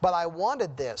 "But I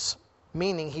wanted this,"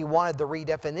 meaning he wanted the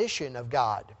redefinition of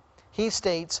God. He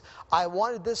states, "I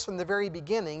wanted this from the very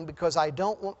beginning because I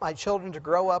don't want my children to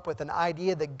grow up with an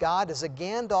idea that God is a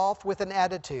Gandalf with an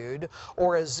attitude,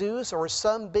 or a Zeus, or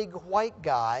some big white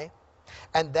guy."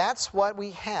 And that's what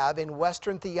we have in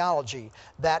Western theology,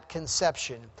 that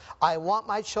conception. I want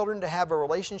my children to have a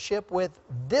relationship with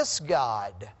this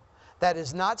God that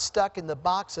is not stuck in the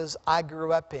boxes I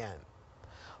grew up in.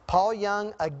 Paul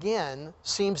Young, again,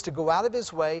 seems to go out of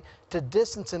his way to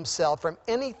distance himself from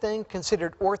anything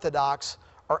considered orthodox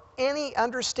or any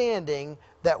understanding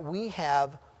that we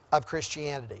have of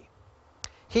Christianity.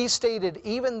 He stated,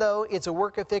 even though it's a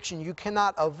work of fiction, you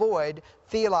cannot avoid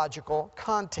theological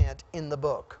content in the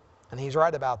book. And he's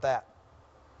right about that.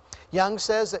 Young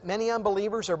says that many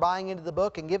unbelievers are buying into the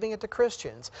book and giving it to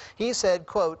Christians. He said,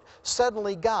 quote,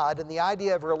 "Suddenly God and the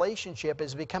idea of relationship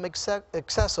has become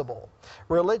accessible.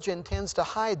 Religion tends to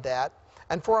hide that,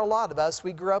 and for a lot of us,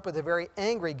 we grew up with a very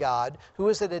angry God who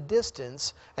is at a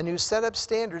distance and who set up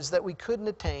standards that we couldn't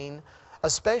attain,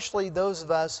 especially those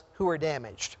of us who are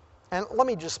damaged." And let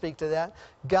me just speak to that.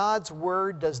 God's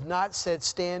Word does not set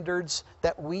standards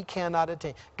that we cannot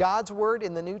attain. God's Word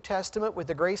in the New Testament, with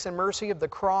the grace and mercy of the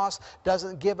cross,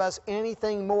 doesn't give us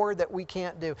anything more that we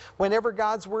can't do. Whenever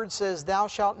God's Word says, "Thou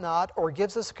shalt not," or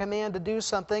gives us a command to do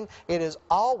something, it is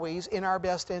always in our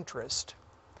best interest.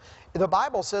 The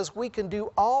Bible says we can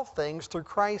do all things through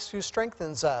Christ who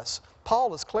strengthens us.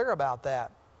 Paul is clear about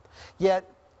that. Yet,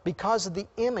 because of the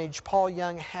image Paul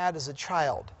Young had as a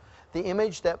child, the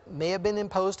image that may have been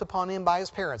imposed upon him by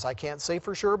his parents, I can't say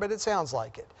for sure, but it sounds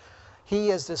like it, he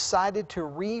has decided to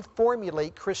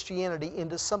reformulate Christianity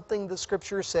into something the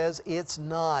Scripture says it's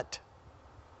not.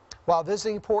 While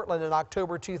visiting Portland in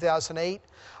October 2008,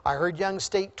 I heard Young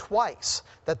state twice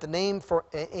that the name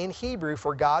in Hebrew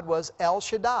for God was El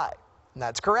Shaddai, and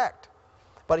that's correct.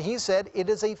 But he said it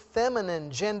is a feminine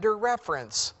gender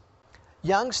reference.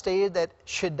 Young stated that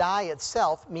Shaddai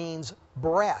itself means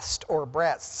breast or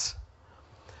breasts.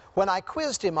 When I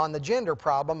quizzed him on the gender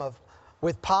problem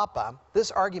with Papa,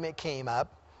 this argument came up,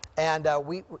 and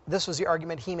this was the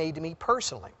argument he made to me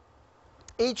personally.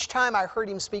 Each time I heard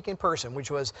him speak in person,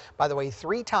 which was, by the way,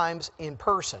 3 times in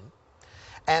person,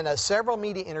 and several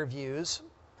media interviews,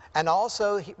 and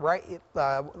also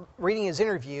reading his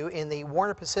interview in the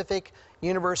Warner Pacific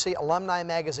University Alumni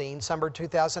Magazine, summer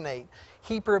 2008,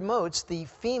 he promotes the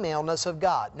femaleness of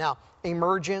God. Now,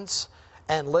 emergents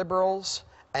and liberals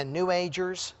and New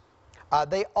Agers,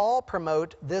 they all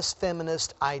promote this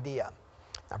feminist idea.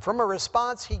 Now, from a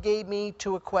response he gave me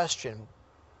to a question,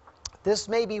 this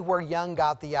may be where Young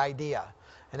got the idea.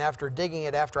 And after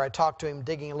I talked to him,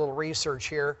 digging a little research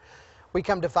here, we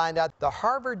come to find out the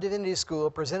Harvard Divinity School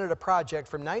presented a project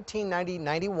from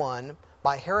 1990-91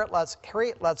 by Harriet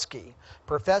Lutsky,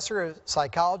 professor of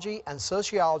psychology and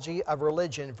sociology of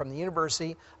religion from the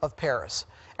University of Paris.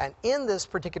 And in this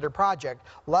particular project,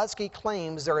 Lutsky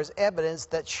claims there is evidence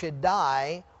that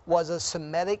Shaddai was a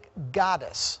Semitic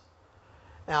goddess.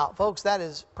 Now, folks, that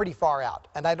is pretty far out,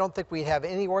 and I don't think we have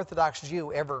any Orthodox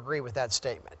Jew ever agree with that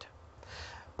statement.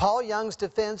 Paul Young's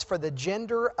defense for the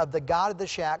gender of the God of the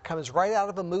shack comes right out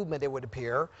of a movement, it would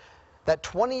appear, that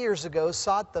 20 years ago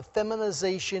sought the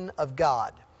feminization of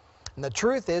God. And the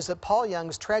truth is that Paul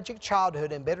Young's tragic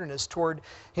childhood and bitterness toward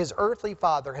his earthly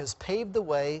father has paved the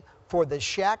way for the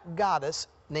shack goddess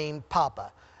named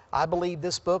Papa. I believe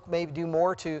this book may do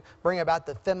more to bring about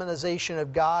the feminization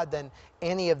of God than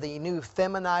any of the new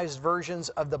feminized versions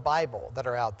of the Bible that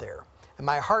are out there. And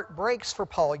my heart breaks for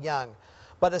Paul Young.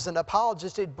 But as an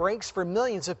apologist, it breaks for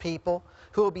millions of people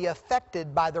who will be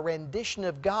affected by the rendition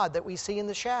of God that we see in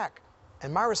the shack.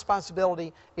 And my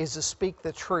responsibility is to speak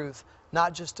the truth,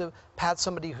 not just to pat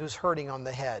somebody who's hurting on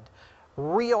the head.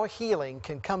 Real healing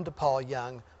can come to Paul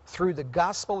Young through the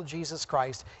gospel of Jesus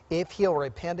Christ if he'll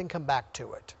repent and come back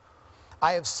to it.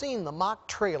 I have seen the mock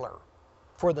trailer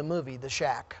for the movie The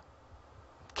Shack.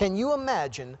 Can you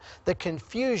imagine the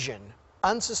confusion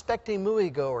unsuspecting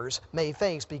moviegoers may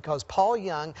face because Paul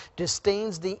Young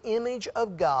disdains the image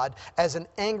of God as an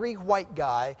angry white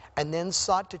guy and then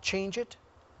sought to change it?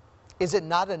 Is it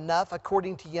not enough,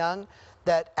 according to Young,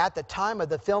 that at the time of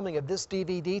the filming of this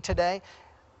DVD today,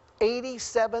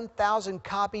 87,000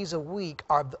 copies a week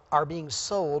are being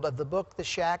sold of the book The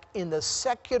Shack in the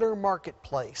secular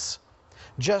marketplace?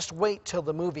 Just wait till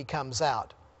the movie comes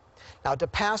out. Now, to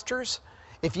pastors,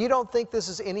 if you don't think this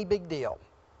is any big deal,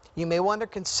 you may want to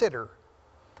consider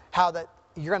how that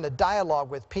you're going to dialogue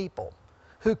with people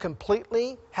who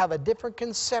completely have a different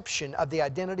conception of the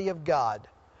identity of God,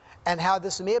 and how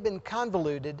this may have been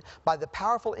convoluted by the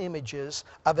powerful images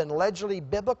of an allegedly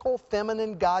biblical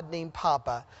feminine God named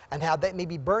Papa, and how that may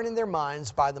be burned in their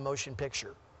minds by the motion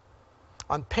picture.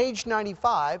 On page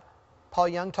 95, Paul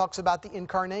Young talks about the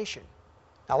incarnation.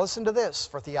 Now listen to this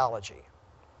for theology.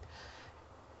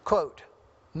 Quote,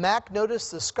 Mac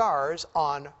noticed the scars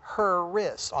on her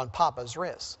wrists, on Papa's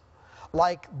wrists,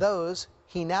 like those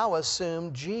he now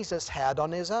assumed Jesus had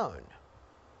on his own.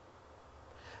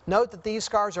 Note that these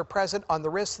scars are present on the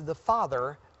wrists of the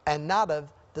Father and not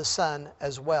of the Son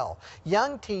as well.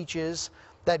 Young teaches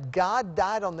that God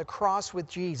died on the cross with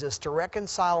Jesus to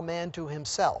reconcile man to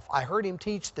himself. I heard him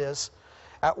teach this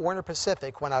at Warner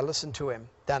Pacific when I listened to him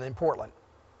down in Portland.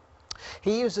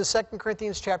 He uses 2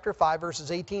 Corinthians chapter 5,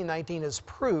 verses 18 and 19 as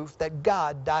proof that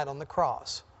God died on the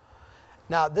cross.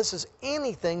 Now, this is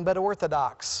anything but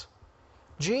orthodox.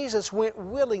 Jesus went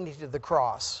willingly to the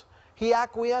cross. He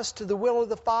acquiesced to the will of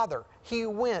the Father. He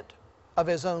went of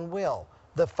his own will.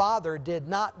 The Father did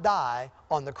not die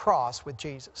on the cross with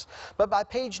Jesus. But by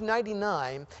page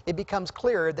 99, it becomes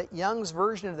clear that Young's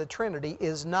version of the Trinity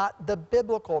is not the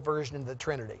biblical version of the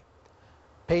Trinity.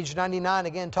 Page 99,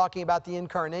 again, talking about the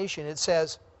incarnation, it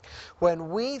says, when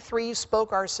we three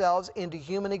spoke ourselves into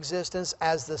human existence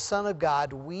as the Son of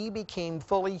God, we became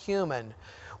fully human.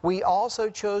 We also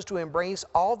chose to embrace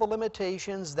all the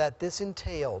limitations that this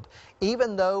entailed.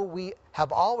 Even though we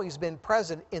have always been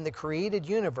present in the created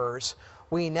universe,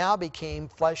 we now became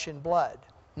flesh and blood.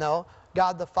 No,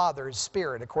 God the Father is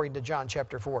spirit, according to John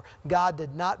chapter 4. God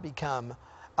did not become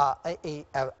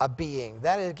a being.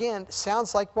 That, again,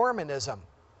 sounds like Mormonism.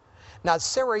 Now,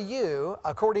 Sarah Yu,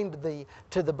 according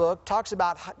to the book, talks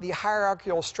about the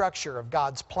hierarchical structure of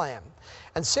God's plan.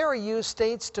 And Sarah Yu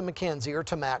states to Mackenzie, or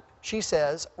to Mac, she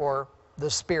says, or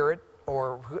the Spirit,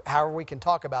 or however we can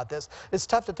talk about this. It's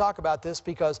tough to talk about this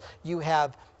because you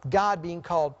have God being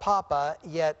called Papa,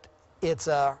 yet it's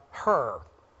a her.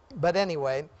 But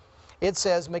anyway, it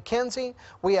says, Mackenzie,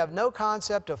 we have no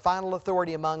concept of final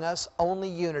authority among us, only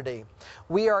unity.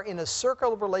 We are in a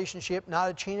circle of relationship, not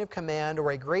a chain of command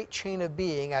or a great chain of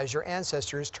being, as your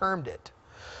ancestors termed it.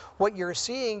 What you're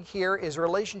seeing here is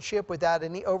relationship without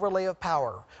any overlay of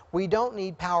power. We don't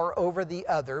need power over the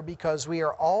other because we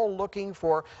are all looking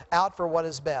out for what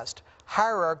is best.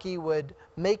 Hierarchy would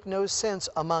make no sense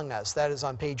among us. That is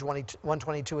on page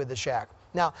 122 of the shack.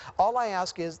 Now, all I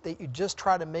ask is that you just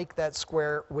try to make that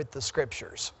square with the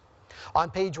scriptures.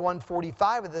 On page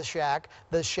 145 of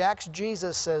the shack's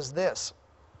Jesus says this: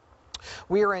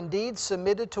 "We are indeed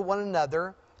submitted to one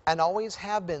another, and always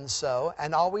have been so,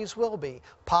 and always will be.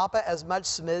 Papa as much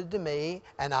submitted to me,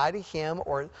 and I to him,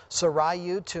 or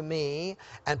Sarayu to me,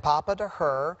 and Papa to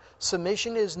her.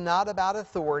 Submission is not about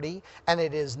authority, and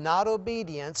it is not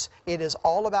obedience. It is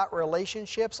all about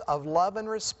relationships of love and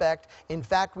respect. In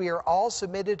fact, we are all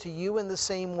submitted to you in the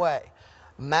same way."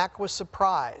 Mac was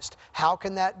surprised. How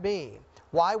can that be?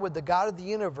 Why would the God of the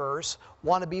universe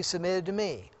want to be submitted to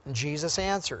me? And Jesus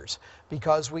answers,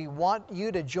 because we want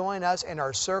you to join us in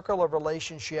our circle of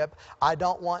relationship. I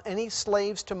don't want any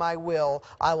slaves to my will.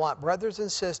 I want brothers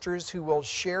and sisters who will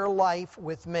share life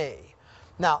with me.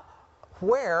 Now,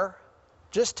 where,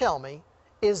 just tell me,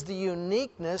 is the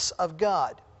uniqueness of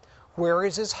God? Where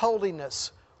is His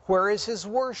holiness? Where is His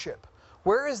worship?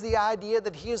 Where is the idea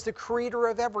that He is the creator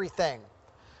of everything?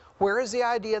 Where is the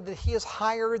idea that He is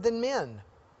higher than men?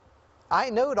 I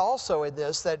note also in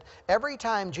this that every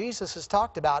time Jesus is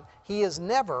talked about, He is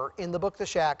never in the book of the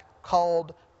shack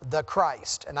called the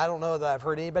Christ. And I don't know that I've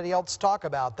heard anybody else talk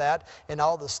about that in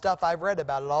all the stuff I've read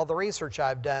about it, all the research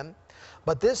I've done.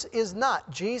 But this is not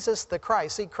Jesus the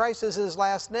Christ. See, Christ is His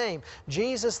last name.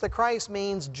 Jesus the Christ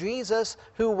means Jesus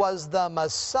who was the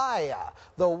Messiah,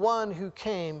 the one who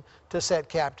came to set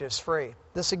captives free.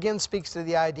 This again speaks to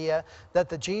the idea that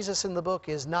the Jesus in the book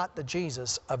is not the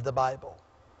Jesus of the Bible.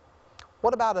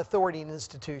 What about authority in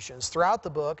institutions? Throughout the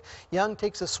book, Young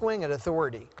takes a swing at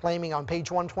authority, claiming on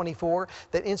page 124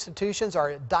 that institutions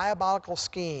are a diabolical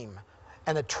scheme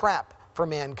and a trap for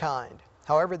mankind.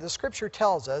 However, the Scripture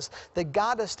tells us that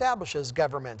God establishes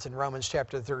governments in Romans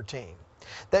chapter 13,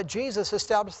 that Jesus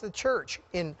established the church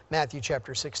in Matthew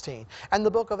chapter 16, and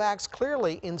the book of Acts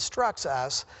clearly instructs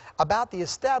us about the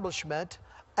establishment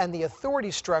and the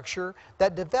authority structure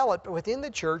that developed within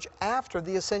the church after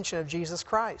the ascension of Jesus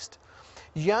Christ.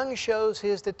 Young shows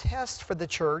his detest for the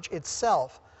church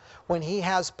itself when he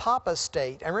has Papa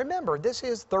state, and remember, this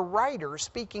is the writer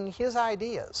speaking his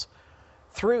ideas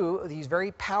through these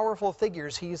very powerful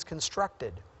figures he's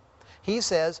constructed. He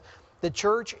says, the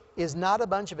church is not a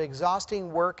bunch of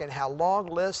exhausting work and have long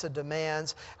lists of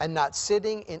demands and not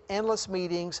sitting in endless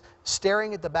meetings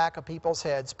staring at the back of people's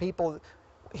heads, people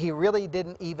he really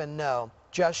didn't even know,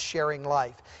 just sharing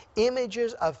life.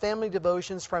 Images of family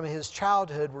devotions from his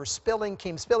childhood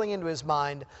came spilling into his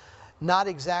mind, not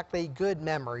exactly good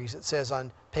memories, it says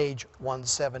on page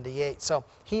 178. So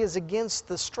he is against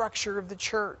the structure of the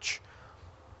church.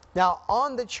 Now,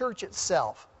 on the church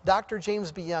itself, Dr.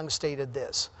 James B. Young stated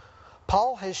this: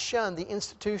 Paul has shunned the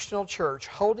institutional church,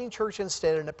 holding church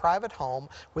instead in a private home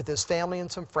with his family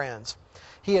and some friends.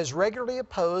 He has regularly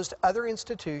opposed other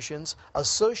institutions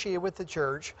associated with the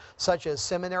church, such as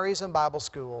seminaries and Bible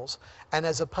schools, and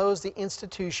has opposed the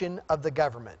institution of the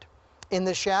government. In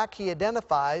the shack, he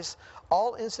identifies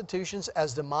all institutions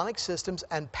as demonic systems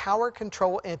and power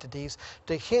control entities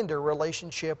to hinder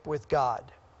relationship with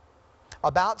God.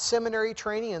 About seminary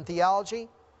training and theology,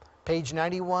 page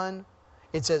 91,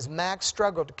 it says Max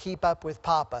struggled to keep up with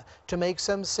Papa to make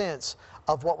some sense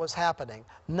of what was happening.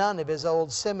 None of his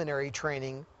old seminary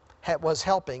training was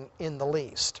helping in the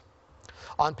least.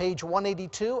 On page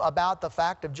 182, about the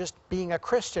fact of just being a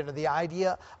Christian, or the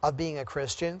idea of being a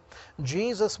Christian,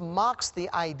 Jesus mocks the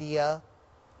idea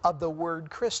of the word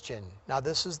Christian. Now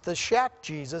this is the shack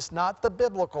Jesus, not the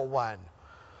biblical one.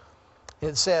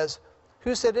 It says,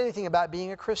 "Who said anything about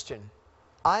being a Christian?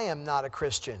 I am not a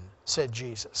Christian," said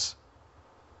Jesus.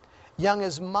 Young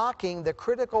is mocking the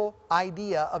critical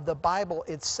idea of the Bible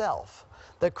itself,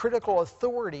 the critical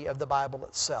authority of the Bible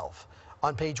itself.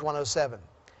 On page 107,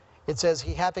 it says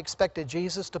he half expected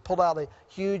Jesus to pull out a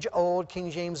huge old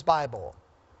King James Bible.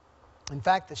 In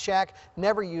fact, the shack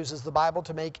never uses the Bible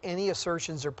to make any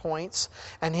assertions or points,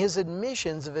 and his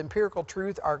admissions of empirical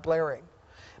truth are glaring.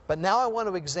 But now I want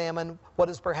to examine what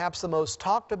is perhaps the most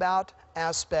talked about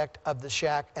aspect of the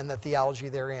shack and the theology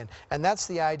therein, and that's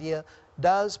the idea: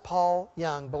 does Paul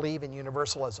Young believe in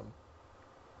universalism?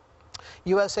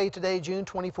 USA Today, June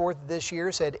 24th of this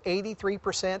year, said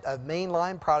 83% of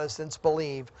mainline Protestants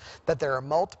believe that there are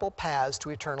multiple paths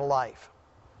to eternal life.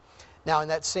 Now, in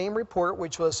that same report,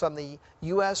 which was from the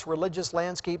U.S. Religious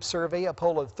Landscape Survey, a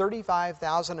poll of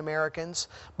 35,000 Americans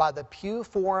by the Pew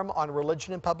Forum on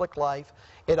Religion and Public Life,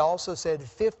 it also said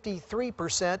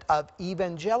 53% of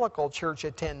evangelical church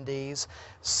attendees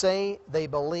say they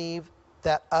believe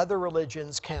that other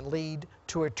religions can lead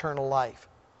to eternal life.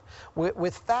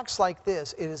 With facts like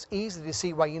this, it is easy to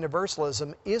see why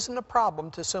universalism isn't a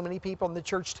problem to so many people in the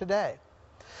church today.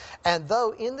 And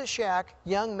though in the shack,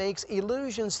 Young makes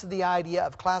allusions to the idea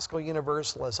of classical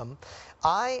universalism,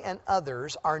 I and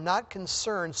others are not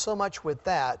concerned so much with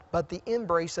that, but the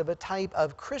embrace of a type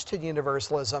of Christian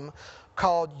universalism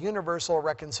called universal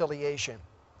reconciliation.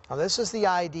 Now, this is the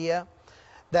idea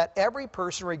that every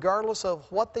person, regardless of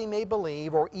what they may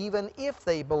believe, or even if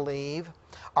they believe,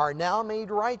 are now made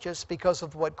righteous because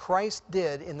of what Christ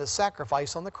did in the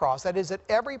sacrifice on the cross. That is, that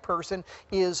every person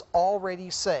is already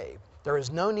saved. There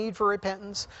is no need for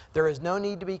repentance. There is no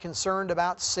need to be concerned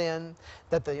about sin.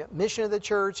 That the mission of the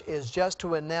church is just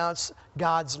to announce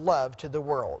God's love to the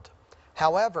world.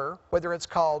 However, whether it's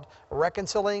called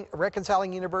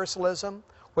reconciling universalism,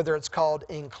 whether it's called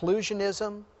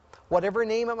inclusionism, whatever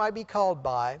name it might be called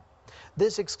by,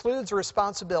 this excludes the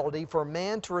responsibility for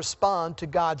man to respond to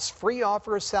God's free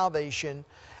offer of salvation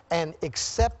and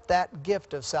accept that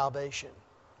gift of salvation.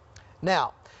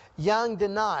 Now, Young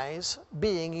denies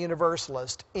being a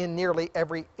universalist in nearly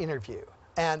every interview.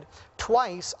 And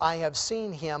twice I have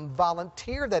seen him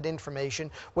volunteer that information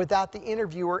without the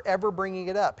interviewer ever bringing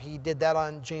it up. He did that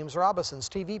on James Robinson's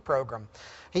TV program.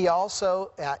 He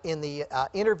also, in the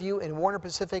interview in Warner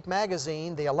Pacific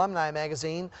Magazine, the alumni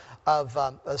magazine of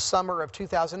summer of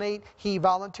 2008, he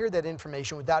volunteered that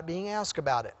information without being asked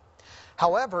about it.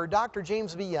 However, Dr.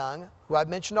 James B. Young, who I've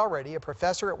mentioned already, a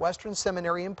professor at Western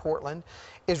Seminary in Portland,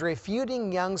 is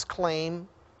refuting Young's claim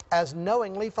as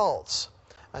knowingly false.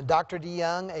 And Dr. D.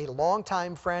 Young, a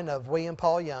longtime friend of William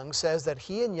Paul Young, says that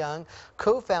he and Young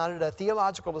co-founded a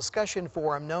theological discussion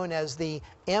forum known as the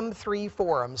M3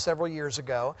 Forum several years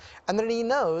ago, and that he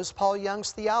knows Paul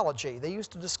Young's theology. They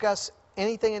used to discuss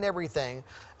anything and everything,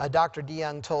 Dr. D.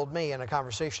 Young told me in a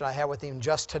conversation I had with him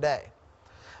just today.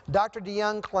 Dr.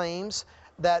 DeYoung claims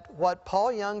that what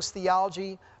Paul Young's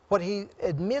theology, what he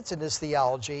admits in his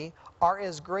theology, are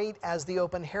as great as the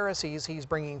open heresies he's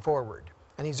bringing forward.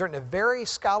 And he's written a very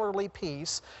scholarly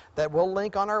piece that we'll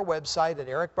link on our website at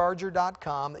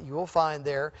ericbarger.com that you will find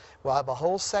there. We'll have a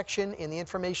whole section in the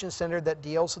Information Center that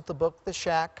deals with the book The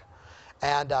Shack.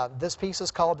 And this piece is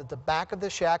called At the Back of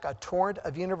the Shack, A Torrent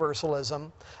of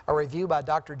Universalism, a review by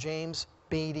Dr. James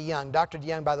B. DeYoung. Dr.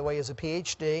 DeYoung, by the way, is a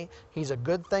PhD. He's a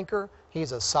good thinker.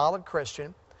 He's a solid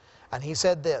Christian. And he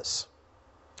said this: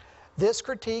 "This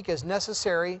critique is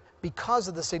necessary because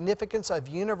of the significance of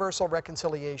universal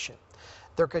reconciliation.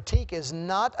 Their critique is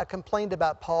not a complaint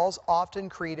about Paul's often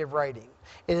creative writing.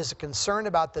 It is a concern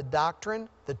about the doctrine,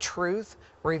 the truth,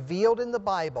 revealed in the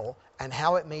Bible, and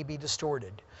how it may be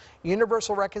distorted.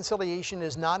 Universal reconciliation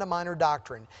is not a minor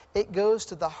doctrine. It goes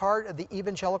to the heart of the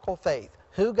evangelical faith,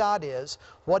 who God is,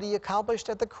 what He accomplished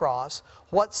at the cross,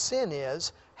 what sin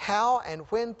is, how and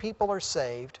when people are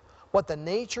saved, what the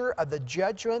nature of the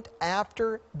judgment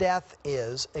after death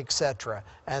is, etc."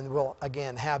 And we'll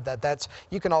again have that.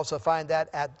 You can also find that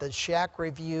at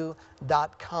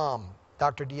theshackreview.com,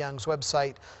 Dr. DeYoung's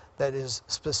website that is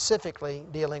specifically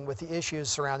dealing with the issues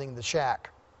surrounding the shack.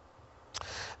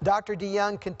 Dr.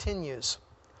 DeYoung continues,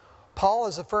 "Paul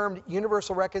has affirmed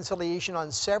universal reconciliation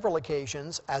on several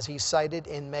occasions, as he cited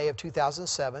in May of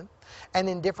 2007, and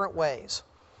in different ways.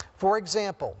 For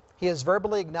example, he has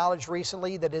verbally acknowledged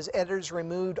recently that his editors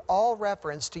removed all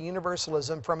reference to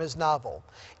universalism from his novel.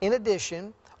 In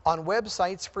addition, on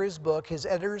websites for his book, his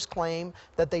editors claim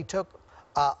that they took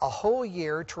a whole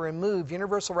year to remove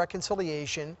universal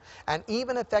reconciliation and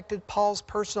even affected Paul's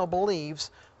personal beliefs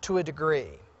to a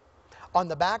degree. On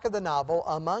the back of the novel,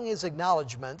 among his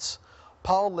acknowledgments,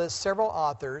 Paul lists several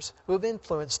authors who have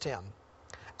influenced him,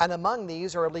 and among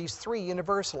these are at least 3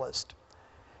 universalists.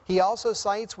 He also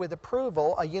cites with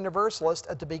approval a universalist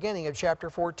at the beginning of chapter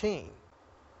 14.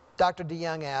 Dr.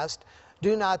 DeYoung asked,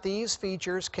 "Do not these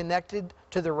features connected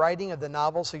to the writing of the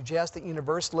novel suggest that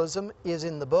universalism is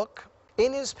in the book?"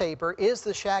 In his paper, Is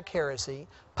the Shack Heresy?,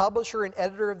 publisher and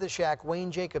editor of The Shack, Wayne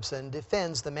Jacobson,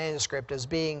 defends the manuscript as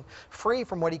being free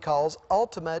from what he calls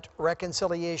ultimate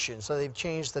reconciliation, so they've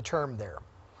changed the term there.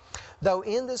 Though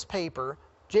in this paper,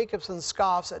 Jacobson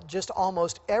scoffs at just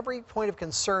almost every point of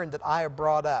concern that I have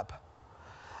brought up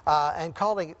and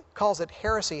calls it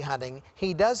heresy hunting,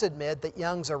 he does admit that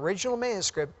Young's original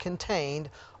manuscript contained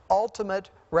ultimate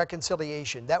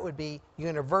reconciliation. That would be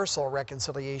universal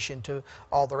reconciliation to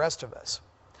all the rest of us.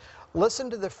 Listen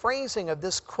to the phrasing of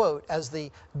this quote as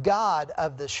the God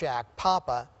of the shack,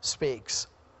 Papa, speaks.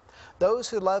 Those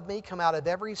who love me come out of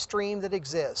every stream that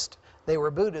exists. They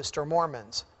were Buddhist or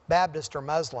Mormons, Baptist or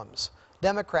Muslims,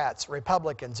 Democrats,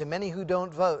 Republicans, and many who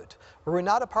don't vote, or who are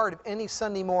not a part of any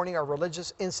Sunday morning or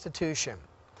religious institution.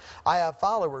 I have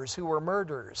followers who were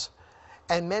murderers,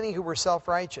 and many who were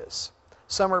self-righteous.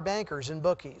 Some are bankers and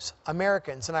bookies,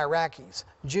 Americans and Iraqis,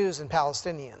 Jews and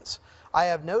Palestinians. I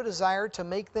have no desire to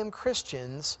make them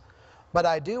Christians, but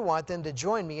I do want them to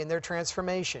join me in their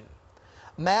transformation.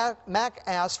 Mac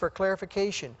asked for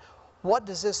clarification. What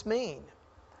does this mean?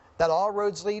 That all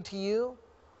roads lead to you?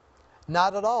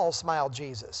 Not at all, smiled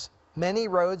Jesus. Many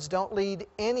roads don't lead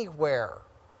anywhere.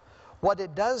 What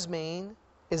it does mean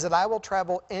is that I will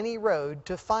travel any road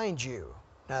to find you.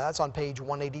 Now that's on page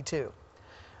 182.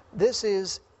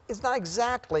 It's not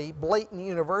exactly blatant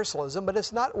universalism, but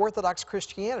it's not Orthodox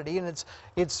Christianity, and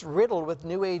it's riddled with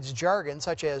New Age jargon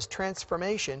such as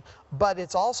transformation, but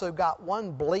it's also got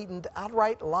one blatant,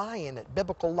 outright lie in it,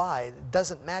 biblical lie. It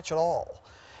doesn't match at all.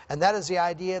 And that is the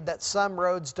idea that some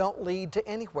roads don't lead to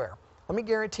anywhere. Let me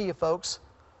guarantee you, folks,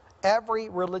 every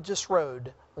religious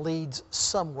road leads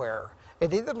somewhere.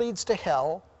 It either leads to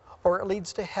hell or it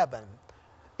leads to heaven.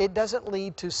 It doesn't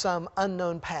lead to some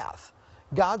unknown path.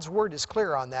 God's Word is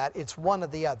clear on that. It's one or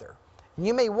the other. And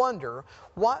you may wonder,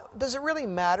 does it really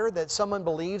matter that someone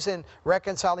believes in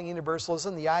reconciling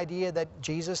universalism, the idea that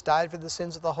Jesus died for the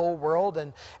sins of the whole world,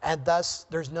 and thus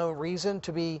there's no reason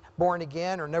to be born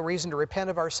again or no reason to repent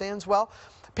of our sins? Well,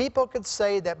 people could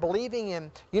say that believing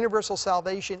in universal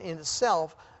salvation in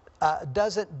itself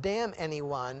doesn't damn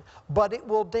anyone, but it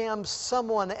will damn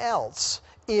someone else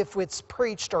if it's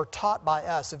preached or taught by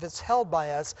us, if it's held by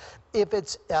us, if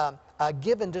it's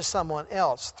given to someone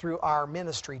else through our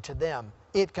ministry to them.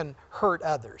 It can hurt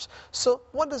others. So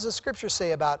what does the Scripture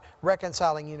say about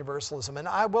reconciling universalism? And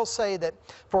I will say that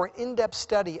for an in-depth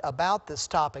study about this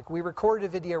topic, we recorded a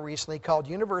video recently called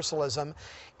Universalism,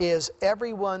 Is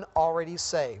Everyone Already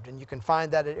Saved? And you can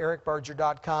find that at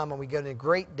ericbarger.com, and we go into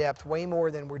great depth, way more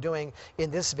than we're doing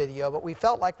in this video. But we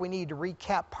felt like we need to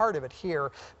recap part of it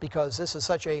here because this is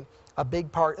such a big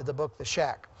part of the book, The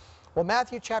Shack. Well,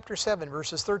 Matthew chapter 7,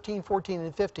 verses 13, 14,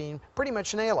 and 15 pretty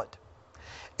much nail it.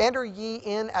 Enter ye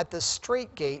in at the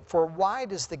strait gate, for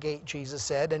wide is the gate, Jesus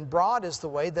said, and broad is the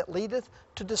way that leadeth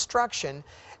to destruction,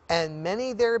 and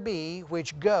many there be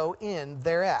which go in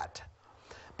thereat.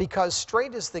 Because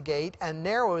strait is the gate, and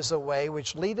narrow is the way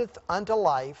which leadeth unto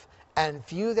life, and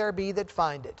few there be that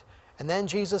find it. And then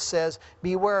Jesus says,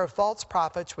 beware of false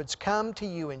prophets which come to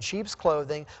you in sheep's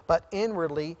clothing, but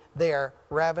inwardly they are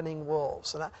ravening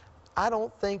wolves. And I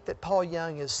don't think that Paul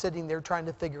Young is sitting there trying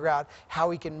to figure out how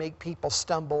he can make people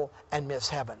stumble and miss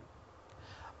heaven.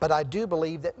 But I do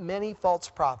believe that many false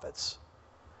prophets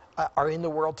are in the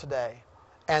world today,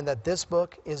 and that this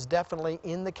book is definitely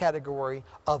in the category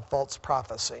of false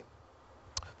prophecy.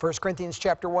 1 Corinthians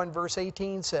chapter 1 verse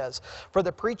 18 says, for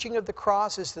the preaching of the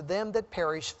cross is to them that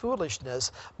perish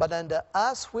foolishness, but unto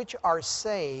us which are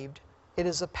saved it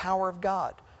is the power of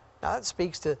God. Now that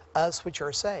speaks to us which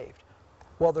are saved.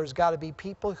 Well, there's got to be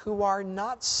people who are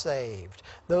not saved,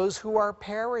 those who are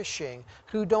perishing,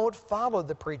 who don't follow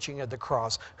the preaching of the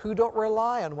cross, who don't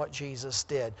rely on what Jesus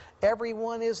did.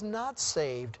 Everyone is not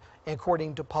saved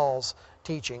according to Paul's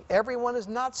teaching. Everyone is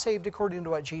not saved according to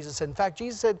what Jesus said. In fact,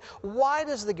 Jesus said, wide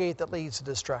is the gate that leads to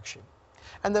destruction.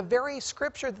 And the very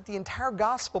scripture that the entire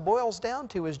gospel boils down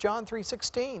to is John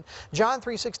 3:16. John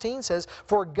 3:16 says,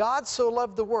 for God so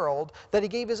loved the world that he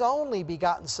gave his only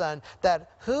begotten Son,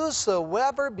 that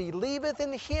whosoever believeth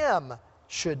in him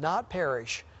should not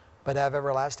perish, but have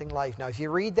everlasting life. Now, if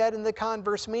you read that in the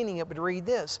converse meaning, it would read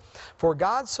this. For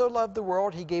God so loved the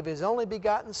world, he gave his only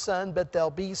begotten Son, but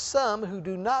there'll be some who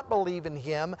do not believe in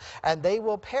him, and they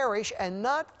will perish and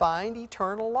not find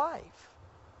eternal life.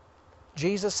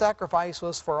 Jesus' sacrifice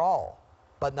was for all,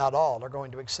 but not all are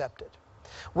going to accept it.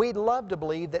 We'd love to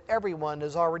believe that everyone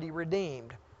is already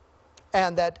redeemed,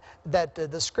 and that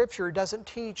the Scripture doesn't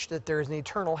teach that there is an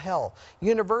eternal hell.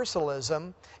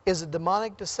 Universalism is a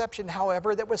demonic deception,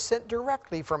 however, that was sent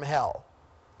directly from hell.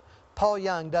 Paul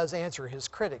Young does answer his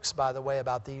critics, by the way,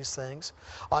 about these things.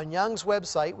 On Young's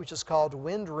website, which is called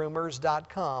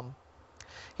windrumors.com,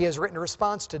 he has written a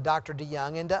response to Dr.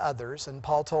 DeYoung and to others, and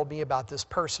Paul told me about this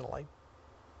personally.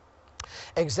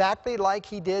 Exactly like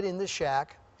he did in The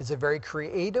Shack, it's a very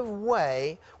creative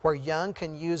way where Young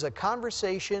can use a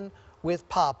conversation with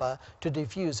Papa to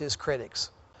diffuse his critics.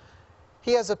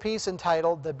 He has a piece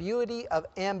entitled The Beauty of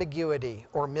Ambiguity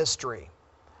or Mystery.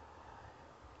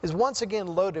 is once again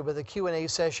loaded with a Q&A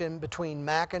session between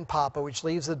Mac and Papa, which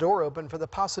leaves the door open for the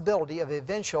possibility of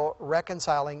eventual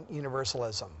reconciling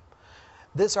universalism.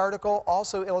 This article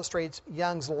also illustrates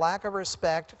Young's lack of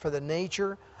respect for the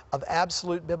nature of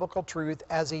absolute biblical truth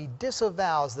as he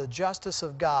disavows the justice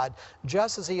of God,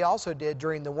 just as he also did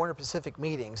during the Warner Pacific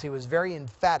meetings. He was very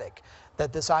emphatic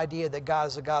that this idea that God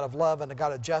is a God of love and a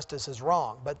God of justice is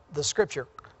wrong, but the Scripture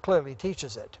clearly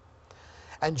teaches it.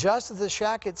 And just as the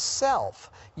shack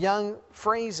itself, Young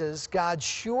phrases God's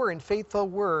sure and faithful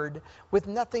word with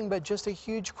nothing but just a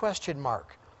huge question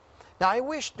mark. Now, I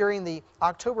wish during the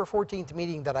October 14th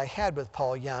meeting that I had with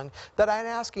Paul Young that I'd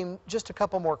ask him just a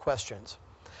couple more questions.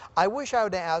 I wish I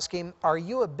would ask him, are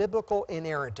you a biblical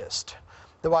inerrantist?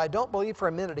 Though I don't believe for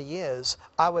a minute he is,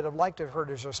 I would have liked to have heard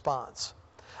his response.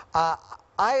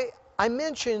 I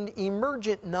mentioned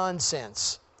emergent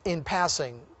nonsense in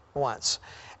passing once.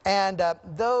 And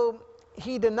though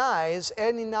he denies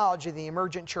any knowledge of the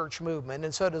emergent church movement,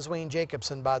 and so does Wayne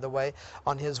Jacobson, by the way,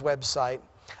 on his website,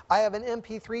 I have an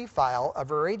MP3 file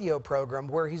of a radio program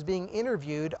where he's being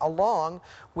interviewed along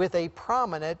with a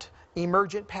prominent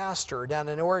emergent pastor down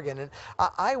in Oregon. And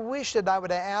I wish that I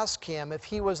would have asked him if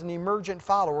he was an emergent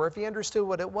follower, if he understood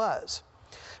what it was.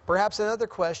 Perhaps another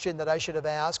question that I should have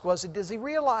asked was, does he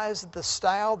realize that the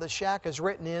style the shack is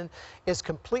written in is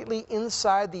completely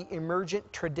inside the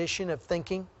emergent tradition of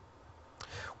thinking,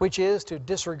 which is to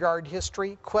disregard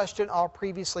history, question all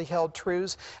previously held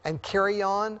truths, and carry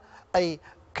on a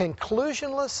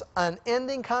conclusionless,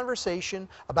 unending conversation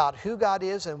about who God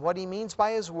is and what He means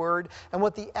by His Word and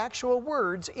what the actual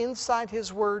words inside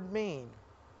His Word mean.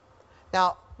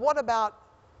 Now, what about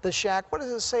the shack? What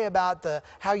does it say about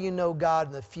how you know God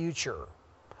in the future?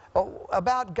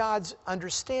 About God's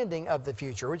understanding of the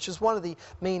future, which is one of the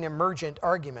main emergent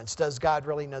arguments. Does God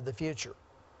really know the future?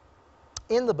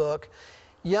 In the book,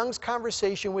 Young's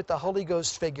conversation with the Holy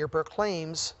Ghost figure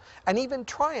proclaims and even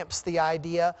triumphs the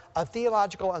idea of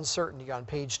theological uncertainty on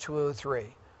page 203.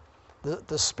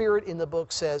 The Spirit in the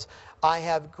book says, I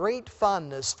have great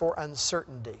fondness for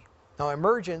uncertainty. Now,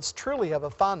 emergents truly have a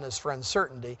fondness for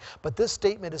uncertainty, but this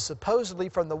statement is supposedly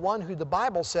from the one who the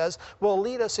Bible says will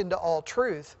lead us into all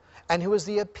truth and who is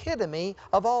the epitome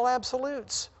of all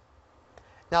absolutes.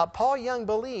 Now, Paul Young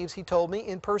believes, he told me,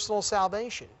 in personal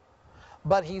salvation,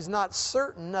 but he's not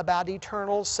certain about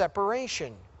eternal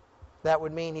separation. That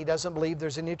would mean he doesn't believe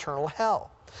there's an eternal hell.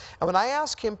 And when I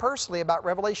ask him personally about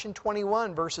Revelation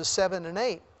 21, verses 7 and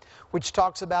 8, which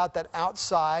talks about that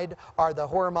outside are the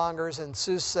whoremongers and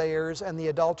soothsayers and the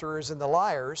adulterers and the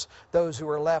liars, those who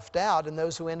are left out and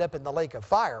those who end up in the lake of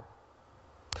fire.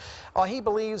 He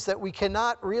believes that we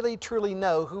cannot really truly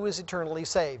know who is eternally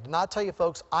saved. And I'll tell you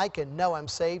folks, I can know I'm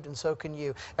saved and so can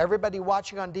you. Everybody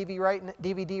watching on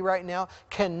DVD right now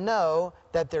can know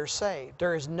that they're saved.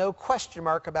 There is no question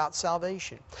mark about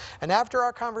salvation. And after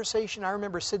our conversation, I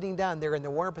remember sitting down there in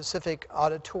the Warner Pacific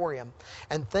auditorium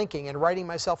and thinking and writing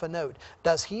myself a note.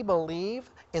 Does he believe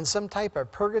in some type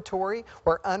of purgatory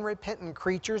where unrepentant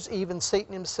creatures, even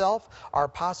Satan himself, are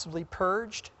possibly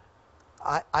purged?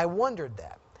 I wondered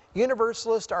that.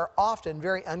 Universalists are often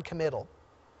very uncommittal.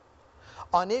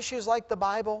 On issues like the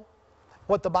Bible,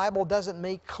 what the Bible doesn't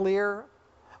make clear,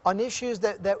 on issues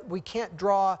that we can't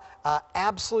draw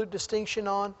absolute distinction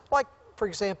on, like, for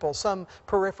example, some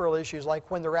peripheral issues like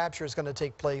when the rapture is going to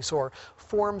take place, or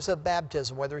forms of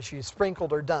baptism, whether it's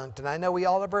sprinkled or dunked. And I know we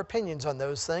all have our opinions on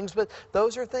those things, but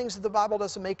those are things that the Bible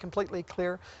doesn't make completely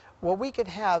clear. Well, we could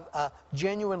have a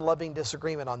genuine loving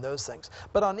disagreement on those things.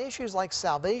 But on issues like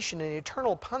salvation and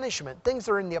eternal punishment, things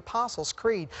that are in the Apostles'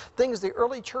 Creed, things the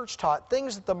early church taught,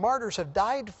 things that the martyrs have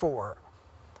died for,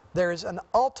 there's an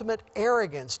ultimate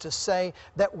arrogance to say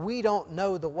that we don't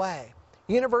know the way.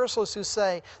 Universalists who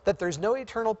say that there's no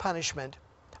eternal punishment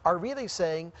are really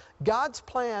saying God's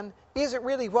plan isn't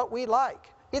really what we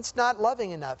like. It's not loving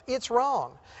enough. It's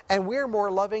wrong. And we're more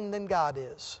loving than God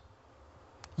is.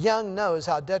 Young knows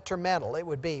how detrimental it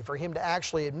would be for him to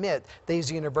actually admit these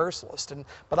universalists,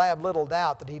 but I have little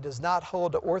doubt that he does not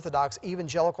hold to orthodox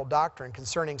evangelical doctrine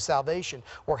concerning salvation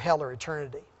or hell or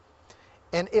eternity.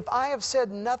 And if I have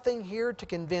said nothing here to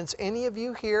convince any of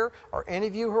you here or any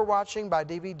of you who are watching by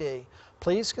DVD,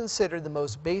 please consider the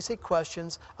most basic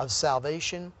questions of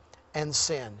salvation and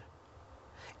sin.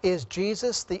 Is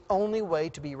Jesus the only way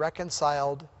to be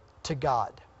reconciled to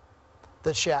God?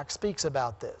 The shack speaks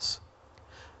about this.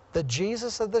 The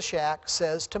Jesus of the shack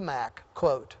says to Mac,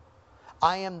 quote,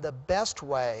 I am the best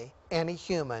way any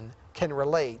human can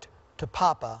relate to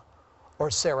Papa or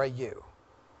Sarah you.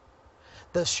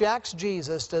 The shack's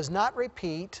Jesus does not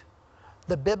repeat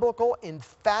the biblical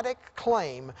emphatic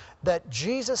claim that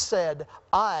Jesus said,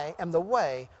 I am the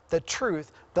way, the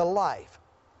truth, the life.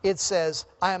 It says,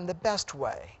 I am the best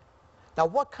way. Now,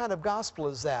 what kind of gospel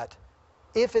is that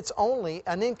if it's only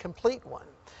an incomplete one?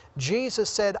 Jesus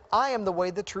said, I am the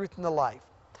way, the truth, and the life.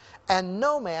 And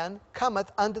no man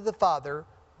cometh unto the Father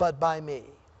but by me.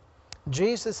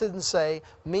 Jesus didn't say,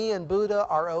 me and Buddha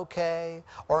are okay,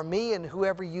 or me and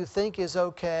whoever you think is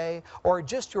okay, or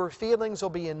just your feelings will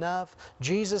be enough.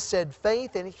 Jesus said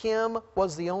faith in Him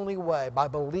was the only way, by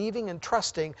believing and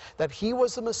trusting that He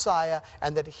was the Messiah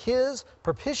and that His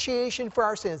propitiation for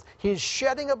our sins, His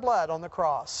shedding of blood on the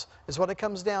cross, is what it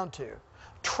comes down to.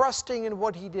 Trusting in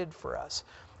what He did for us,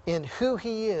 in who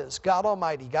He is, God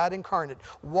Almighty, God incarnate,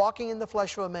 walking in the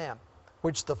flesh of a man,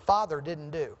 which the Father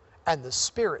didn't do. And the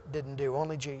Spirit didn't do,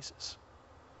 only Jesus.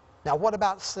 Now, what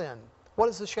about sin? What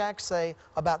does the shack say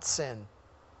about sin?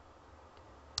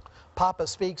 Papa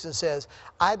speaks and says,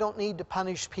 I don't need to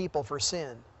punish people for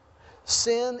sin.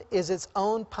 Sin is its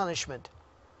own punishment,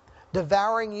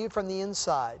 devouring you from the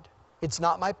inside. It's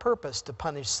not my purpose to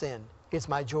punish sin. It's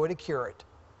my joy to cure it.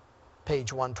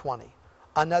 Page 120.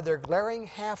 Another glaring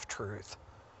half-truth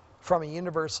from a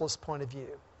universalist point of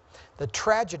view. The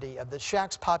tragedy of the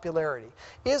shack's popularity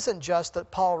isn't just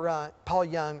that Paul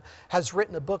Young has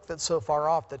written a book that's so far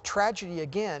off. The tragedy,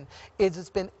 again, is it's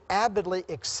been avidly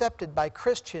accepted by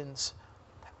Christians,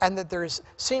 and that there's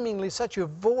seemingly such a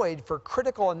void for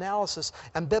critical analysis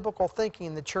and biblical thinking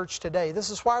in the church today. This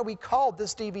is why we called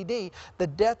this DVD, The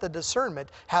Death of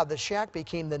Discernment, How the Shack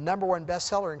Became the #1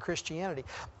 bestseller in Christianity.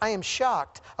 I am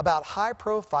shocked about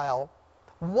high-profile,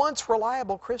 once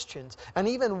reliable Christians, and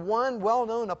even one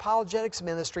well-known apologetics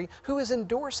ministry who is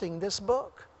endorsing this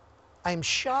book. I am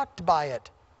shocked by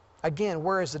it. Again,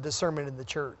 where is the discernment in the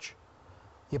church?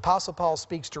 The Apostle Paul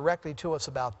speaks directly to us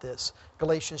about this.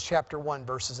 Galatians chapter 1,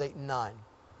 verses 8 and 9.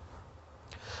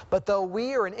 But though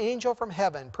we or an angel from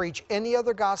heaven preach any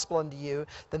other gospel unto you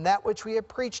than that which we have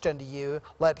preached unto you,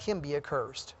 let him be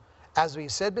accursed. As we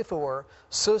said before,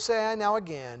 so say I now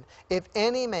again, if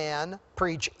any man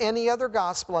preach any other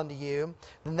gospel unto you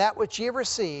than that which ye have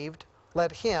received,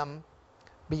 let him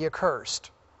be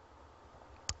accursed.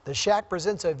 The shack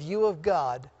presents a view of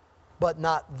God, but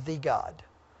not the God.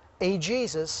 A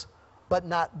Jesus, but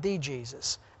not the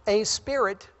Jesus. A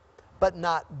Spirit, but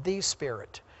not the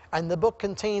Spirit. And the book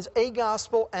contains a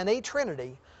gospel and a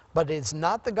Trinity, but it's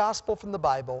not the gospel from the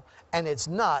Bible, and it's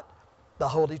not the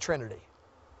Holy Trinity.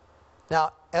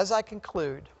 Now, as I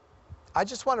conclude, I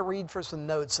just want to read for some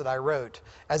notes that I wrote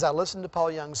as I listened to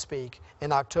Paul Young speak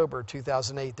in October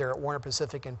 2008 there at Warner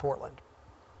Pacific in Portland.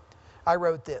 I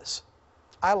wrote this: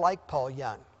 I like Paul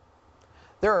Young.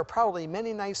 There are probably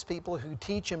many nice people who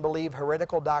teach and believe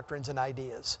heretical doctrines and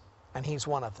ideas, and he's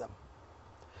one of them.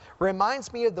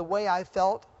 Reminds me of the way I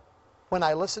felt when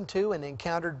I listened to and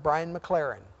encountered Brian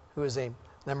McLaren, who is an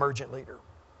emergent leader.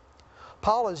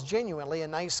 Paul is genuinely a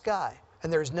nice guy.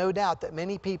 And there's no doubt that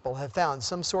many people have found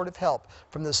some sort of help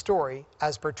from the story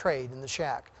as portrayed in the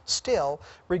shack. Still,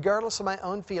 regardless of my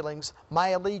own feelings, my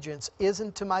allegiance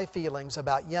isn't to my feelings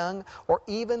about Young or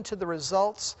even to the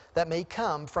results that may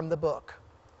come from the book.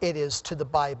 It is to the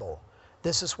Bible.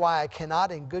 This is why I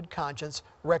cannot in good conscience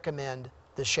recommend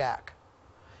the shack.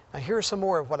 Now here's some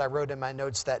more of what I wrote in my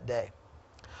notes that day.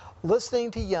 Listening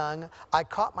to Young, I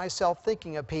caught myself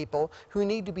thinking of people who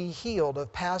need to be healed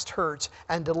of past hurts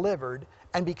and delivered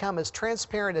and become as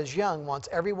transparent as Young wants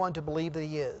everyone to believe that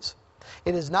he is.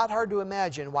 It is not hard to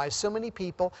imagine why so many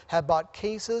people have bought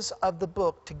cases of the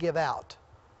book to give out.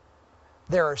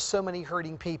 There are so many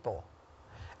hurting people.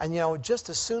 And you know, just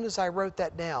as soon as I wrote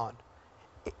that down,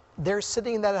 they're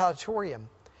sitting in that auditorium.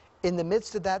 In the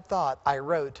midst of that thought, I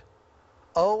wrote,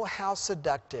 "Oh, how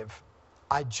seductive."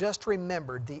 I just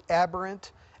remembered the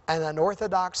aberrant and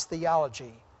unorthodox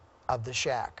theology of the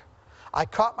shack. I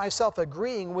caught myself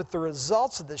agreeing with the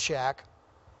results of the shack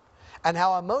and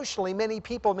how emotionally many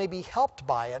people may be helped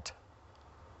by it.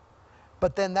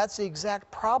 But then that's the exact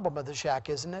problem of the shack,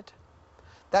 isn't it?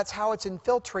 That's how it's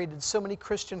infiltrated so many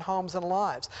Christian homes and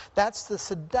lives. That's the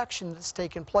seduction that's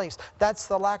taken place. That's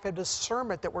the lack of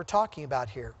discernment that we're talking about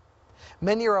here.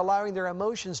 Many are allowing their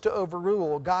emotions to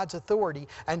overrule God's authority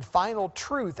and final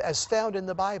truth as found in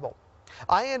the Bible.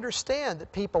 I understand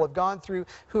that people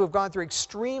who have gone through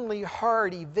extremely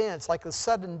hard events like the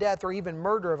sudden death or even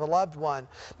murder of a loved one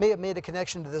may have made a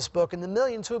connection to this book, and the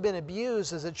millions who have been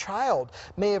abused as a child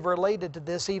may have related to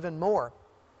this even more.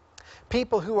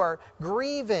 People who are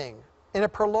grieving in a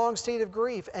prolonged state of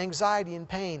grief, anxiety, and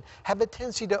pain, have a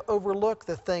tendency to overlook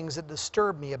the things that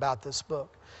disturb me about this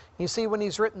book. You see, when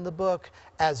he's written the book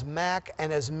as Mac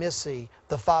and as Missy,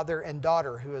 the father and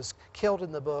daughter who is killed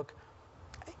in the book,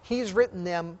 he's written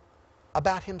them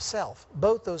about himself.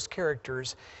 Both those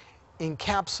characters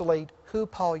encapsulate who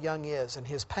Paul Young is and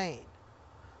his pain.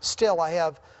 Still, I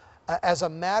have, as a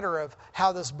matter of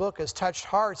how this book has touched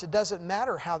hearts, it doesn't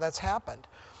matter how that's happened.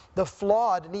 The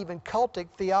flawed and even cultic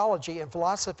theology and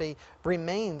philosophy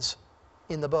remains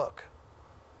in the book.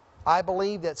 I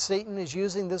believe that Satan is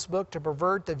using this book to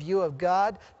pervert the view of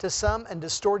God to some and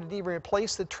distort and even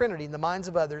replace the Trinity in the minds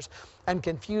of others and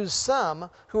confuse some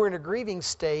who are in a grieving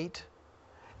state,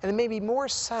 and it may be more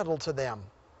subtle to them.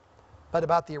 But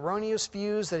about the erroneous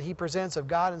views that he presents of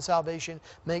God and salvation,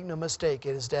 make no mistake,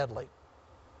 it is deadly.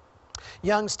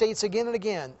 Young states again and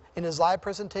again in his live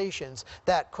presentations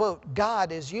that, quote,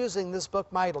 God is using this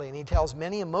book mightily, and he tells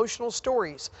many emotional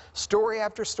stories, story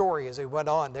after story, as he went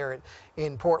on there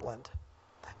in Portland.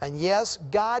 And yes,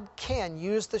 God can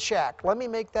use the shack. Let me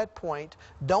make that point.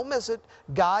 Don't miss it.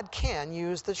 God can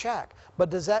use the shack.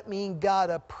 But does that mean God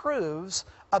approves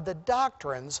of the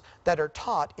doctrines that are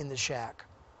taught in the shack?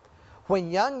 When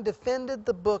Young defended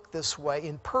the book this way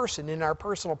in person, in our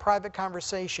personal private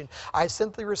conversation, I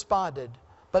simply responded,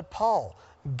 but Paul,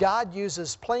 God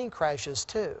uses plane crashes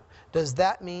too. Does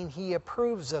that mean he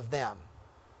approves of them?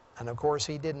 And of course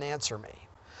he didn't answer me.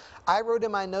 I wrote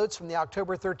in my notes from the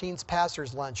October 13th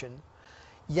Pastor's Luncheon,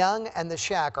 Young and the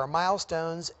shack are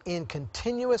milestones in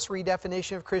continuous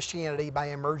redefinition of Christianity by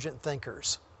emergent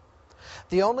thinkers.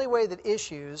 The only way that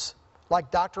issues like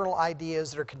doctrinal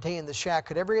ideas that are contained in the shack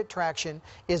could ever get traction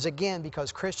is again because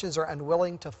Christians are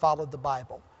unwilling to follow the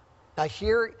Bible. Now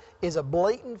here is a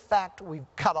blatant fact we've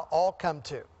got to all come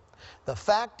to. The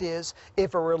fact is,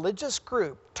 if a religious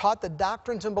group taught the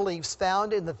doctrines and beliefs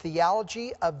found in the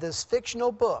theology of this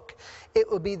fictional book, it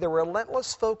would be the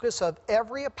relentless focus of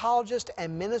every apologist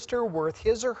and minister worth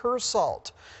his or her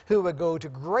salt who would go to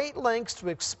great lengths to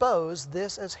expose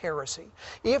this as heresy.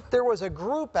 If there was a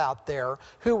group out there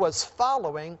who was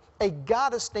following a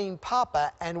goddess named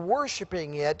Papa and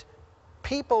worshiping it,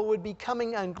 people would be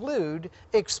coming unglued,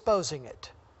 exposing it.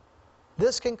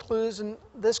 This conclusion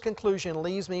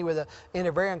leaves me in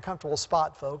a very uncomfortable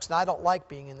spot, folks, and I don't like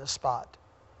being in this spot.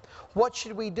 What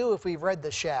should we do if we've read the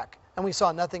shack and we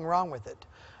saw nothing wrong with it?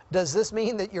 Does this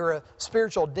mean that you're a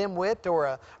spiritual dimwit or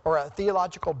a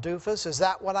theological doofus? Is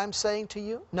that what I'm saying to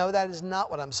you? No, that is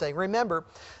not what I'm saying. Remember,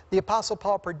 the Apostle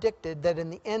Paul predicted that in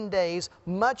the end days,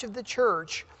 much of the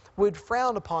church would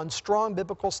frown upon strong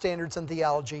biblical standards and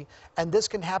theology, and this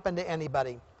can happen to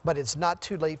anybody, but it's not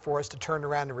too late for us to turn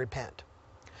around and repent.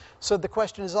 So the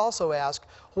question is also asked,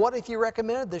 what if you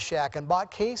recommended the shack and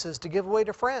bought cases to give away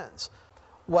to friends?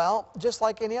 Well, just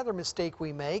like any other mistake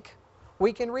we make,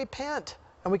 we can repent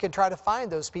and we can try to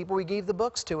find those people we gave the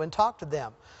books to and talk to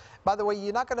them. By the way,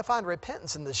 you're not going to find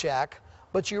repentance in the shack,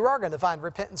 but you are going to find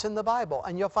repentance in the Bible,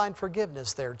 and you'll find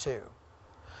forgiveness there too.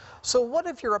 So what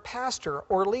if you're a pastor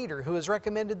or leader who has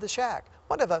recommended the shack?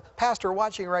 What if a pastor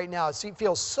watching right now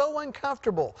feels so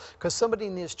uncomfortable because somebody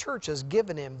in his church has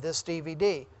given him this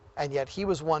DVD, and yet he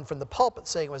was one from the pulpit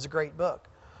saying it was a great book?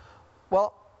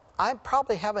 Well, I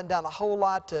probably haven't done a whole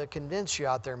lot to convince you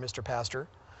out there, Mr. Pastor.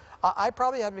 I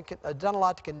probably haven't done a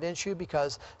lot to convince you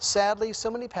because, sadly,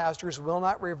 so many pastors will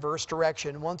not reverse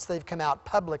direction once they've come out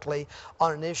publicly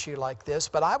on an issue like this.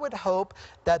 But I would hope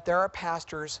that there are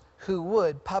pastors who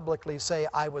would publicly say,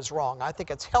 I was wrong. I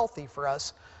think it's healthy for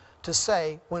us to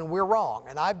say when we're wrong.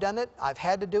 And I've done it. I've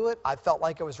had to do it. I felt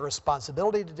like it was a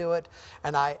responsibility to do it.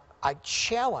 And I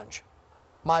challenge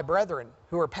my brethren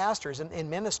who are pastors in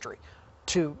ministry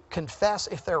to confess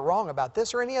if they're wrong about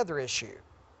this or any other issue.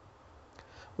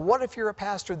 What if you're a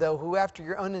pastor, though, who after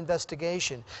your own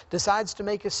investigation decides to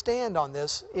make a stand on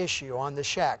this issue, on the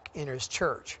shack in his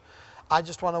church? I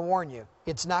just want to warn you,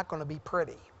 it's not going to be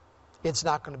pretty. It's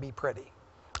not going to be pretty.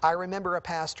 I remember a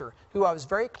pastor who I was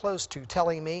very close to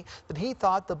telling me that he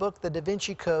thought the book The Da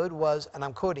Vinci Code was, and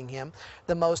I'm quoting him,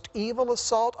 the most evil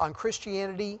assault on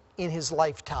Christianity in his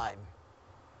lifetime.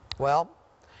 Well,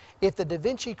 if the Da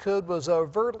Vinci Code was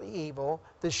overtly evil,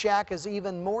 the shack is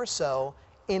even more so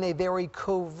in a very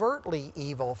covertly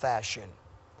evil fashion.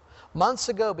 Months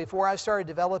ago, before I started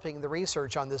developing the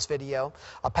research on this video,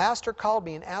 a pastor called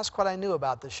me and asked what I knew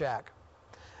about the shack.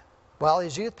 Well,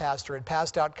 his youth pastor had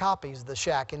passed out copies of the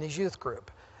shack in his youth group.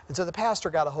 And so the pastor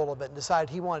got a hold of it and decided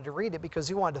he wanted to read it because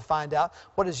he wanted to find out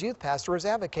what his youth pastor was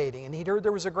advocating. And he'd heard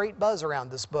there was a great buzz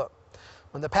around this book.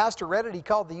 When the pastor read it, he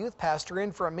called the youth pastor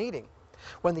in for a meeting.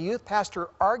 When the youth pastor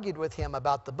argued with him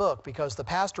about the book, because the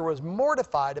pastor was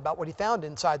mortified about what he found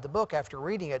inside the book after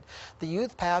reading it, the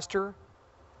youth pastor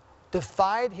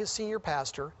defied his senior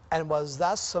pastor and was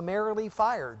thus summarily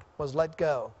fired, was let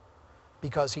go,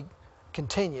 because he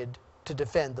continued to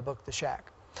defend the book, The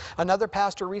Shack. Another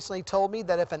pastor recently told me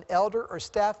that if an elder or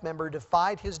staff member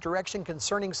defied his direction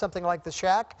concerning something like The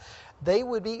Shack, they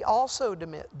would be also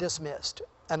dismissed.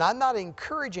 And I'm not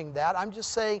encouraging that. I'm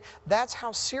just saying that's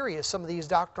how serious some of these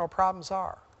doctrinal problems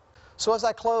are. So as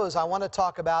I close, I want to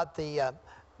talk about the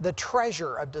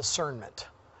treasure of discernment.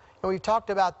 And we've talked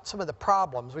about some of the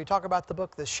problems. We talk about the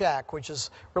book, The Shack, which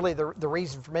is really the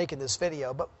reason for making this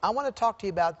video. But I want to talk to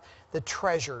you about the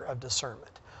treasure of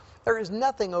discernment. There is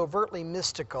nothing overtly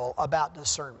mystical about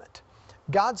discernment.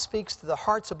 God speaks to the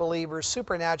hearts of believers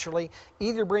supernaturally,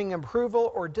 either bringing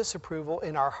approval or disapproval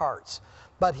in our hearts.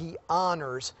 But He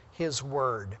honors His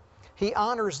Word. He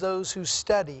honors those who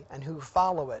study and who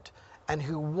follow it and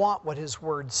who want what His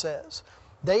Word says.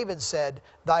 David said,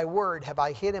 "Thy word have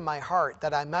I hid in my heart,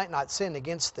 that I might not sin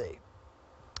against thee."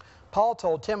 Paul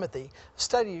told Timothy,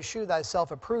 "Study to shew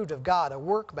thyself approved of God, a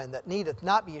workman that needeth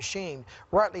not be ashamed,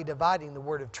 rightly dividing the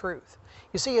word of truth."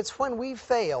 You see, it's when we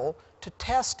fail to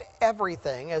test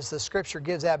everything, as the Scripture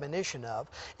gives admonition of,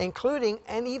 including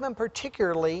and even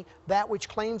particularly that which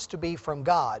claims to be from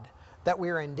God, that we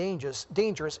are in dangerous,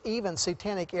 even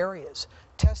satanic areas.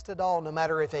 Test it all, no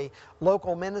matter if a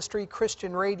local ministry,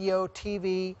 Christian radio,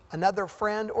 TV, another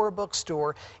friend, or a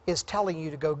bookstore is telling you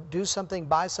to go do something,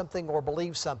 buy something, or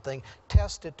believe something.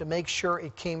 Test it to make sure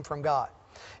it came from God.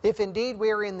 If indeed we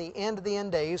are in the end of the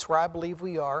end days, where I believe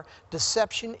we are,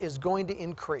 deception is going to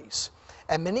increase.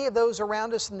 And many of those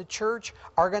around us in the church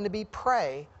are going to be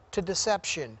prey to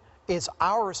deception. It's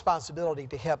our responsibility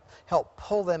to help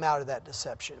pull them out of that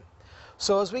deception.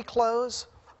 So as we close,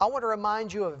 I want to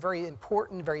remind you of a very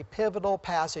important, very pivotal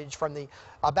passage from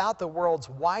about the world's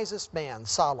wisest man,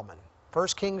 Solomon. 1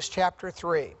 Kings chapter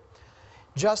 3.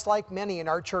 Just like many in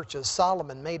our churches,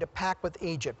 Solomon made a pact with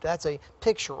Egypt. That's a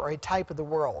picture or a type of the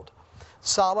world.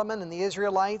 Solomon and the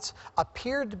Israelites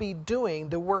appeared to be doing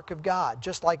the work of God,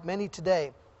 just like many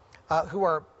today who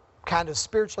are kind of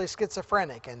spiritually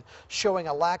schizophrenic and showing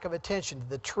a lack of attention to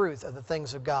the truth of the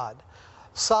things of God.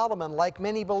 Solomon, like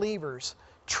many believers,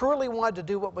 truly wanted to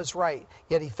do what was right,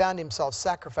 yet he found himself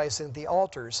sacrificing at the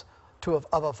altars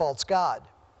of a false god.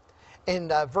 In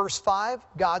verse 5,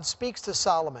 God speaks to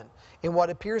Solomon in what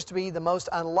appears to be the most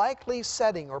unlikely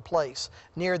setting or place,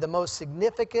 near the most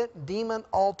significant demon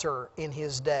altar in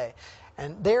his day.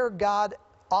 And there God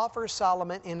offers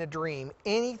Solomon in a dream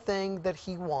anything that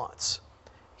he wants.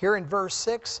 Here in verse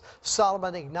 6,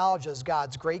 Solomon acknowledges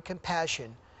God's great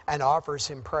compassion and offers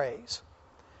Him praise.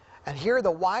 And here the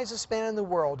wisest man in the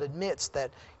world admits that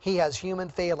he has human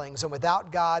failings, and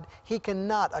without God he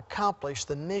cannot accomplish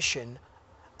the mission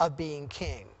of being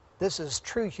king. This is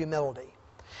true humility.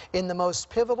 In the most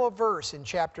pivotal verse in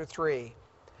chapter 3,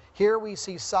 here we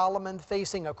see Solomon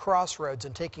facing a crossroads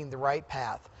and taking the right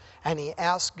path, and he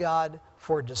asks God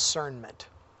for discernment.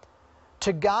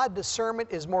 To God, discernment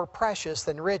is more precious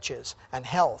than riches and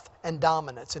health and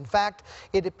dominance. In fact,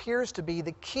 it appears to be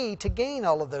the key to gain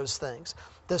all of those things.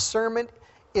 Discernment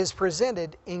is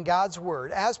presented in God's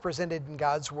Word, as presented in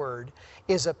God's Word,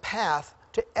 is a path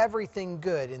to everything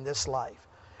good in this life.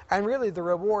 And really the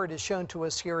reward is shown to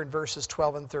us here in verses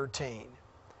 12 and 13.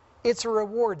 It's a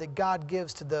reward that God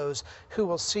gives to those who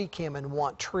will seek Him and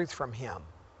want truth from Him.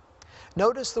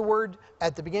 Notice the word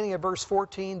at the beginning of verse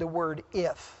 14, the word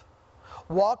if.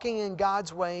 Walking in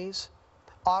God's ways,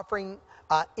 offering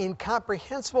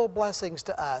incomprehensible blessings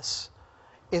to us,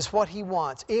 is what He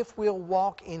wants if we'll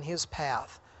walk in His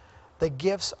path. The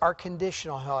gifts are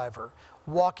conditional, however.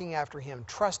 Walking after Him,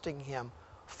 trusting Him,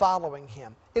 following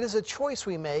Him. It is a choice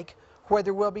we make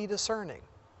whether we'll be discerning.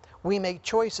 We make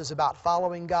choices about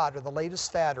following God or the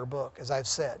latest fad or book, as I've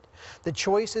said. The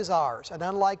choice is ours, and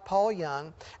unlike Paul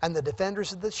Young and the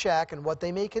defenders of the shack and what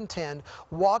they may contend,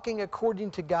 walking according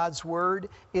to God's Word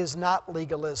is not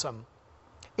legalism.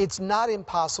 It's not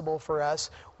impossible for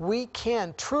us. We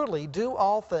can truly do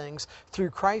all things through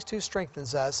Christ who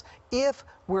strengthens us if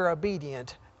we're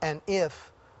obedient and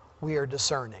if we are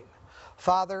discerning.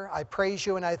 Father, I praise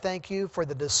You and I thank You for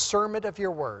the discernment of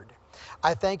Your Word.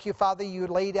 I thank You, Father, You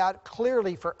laid out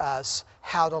clearly for us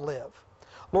how to live.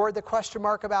 Lord, the question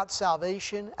mark about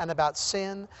salvation and about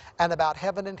sin and about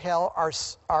heaven and hell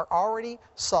are already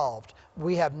solved.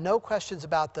 We have no questions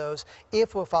about those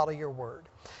if we'll follow Your Word.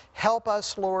 Help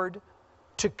us, Lord,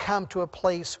 to come to a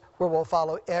place where we'll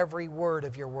follow every word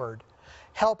of Your Word.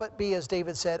 Help it be, as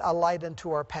David said, a light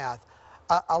unto our path,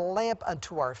 a lamp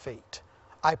unto our feet,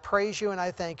 I praise you and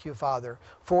I thank you, Father,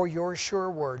 for your sure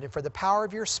word and for the power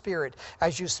of your Spirit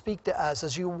as you speak to us,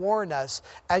 as you warn us,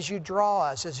 as you draw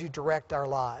us, as you direct our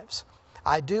lives.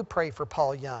 I do pray for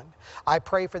Paul Young. I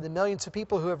pray for the millions of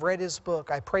people who have read his book.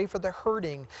 I pray for the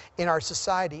hurting in our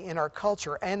society, in our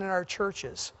culture, and in our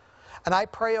churches. And I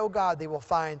pray, oh God, they will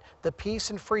find the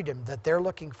peace and freedom that they're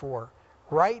looking for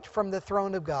right from the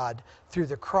throne of God through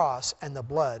the cross and the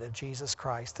blood of Jesus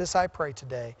Christ. This I pray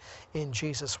today in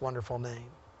Jesus' wonderful name.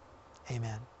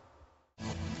 Amen.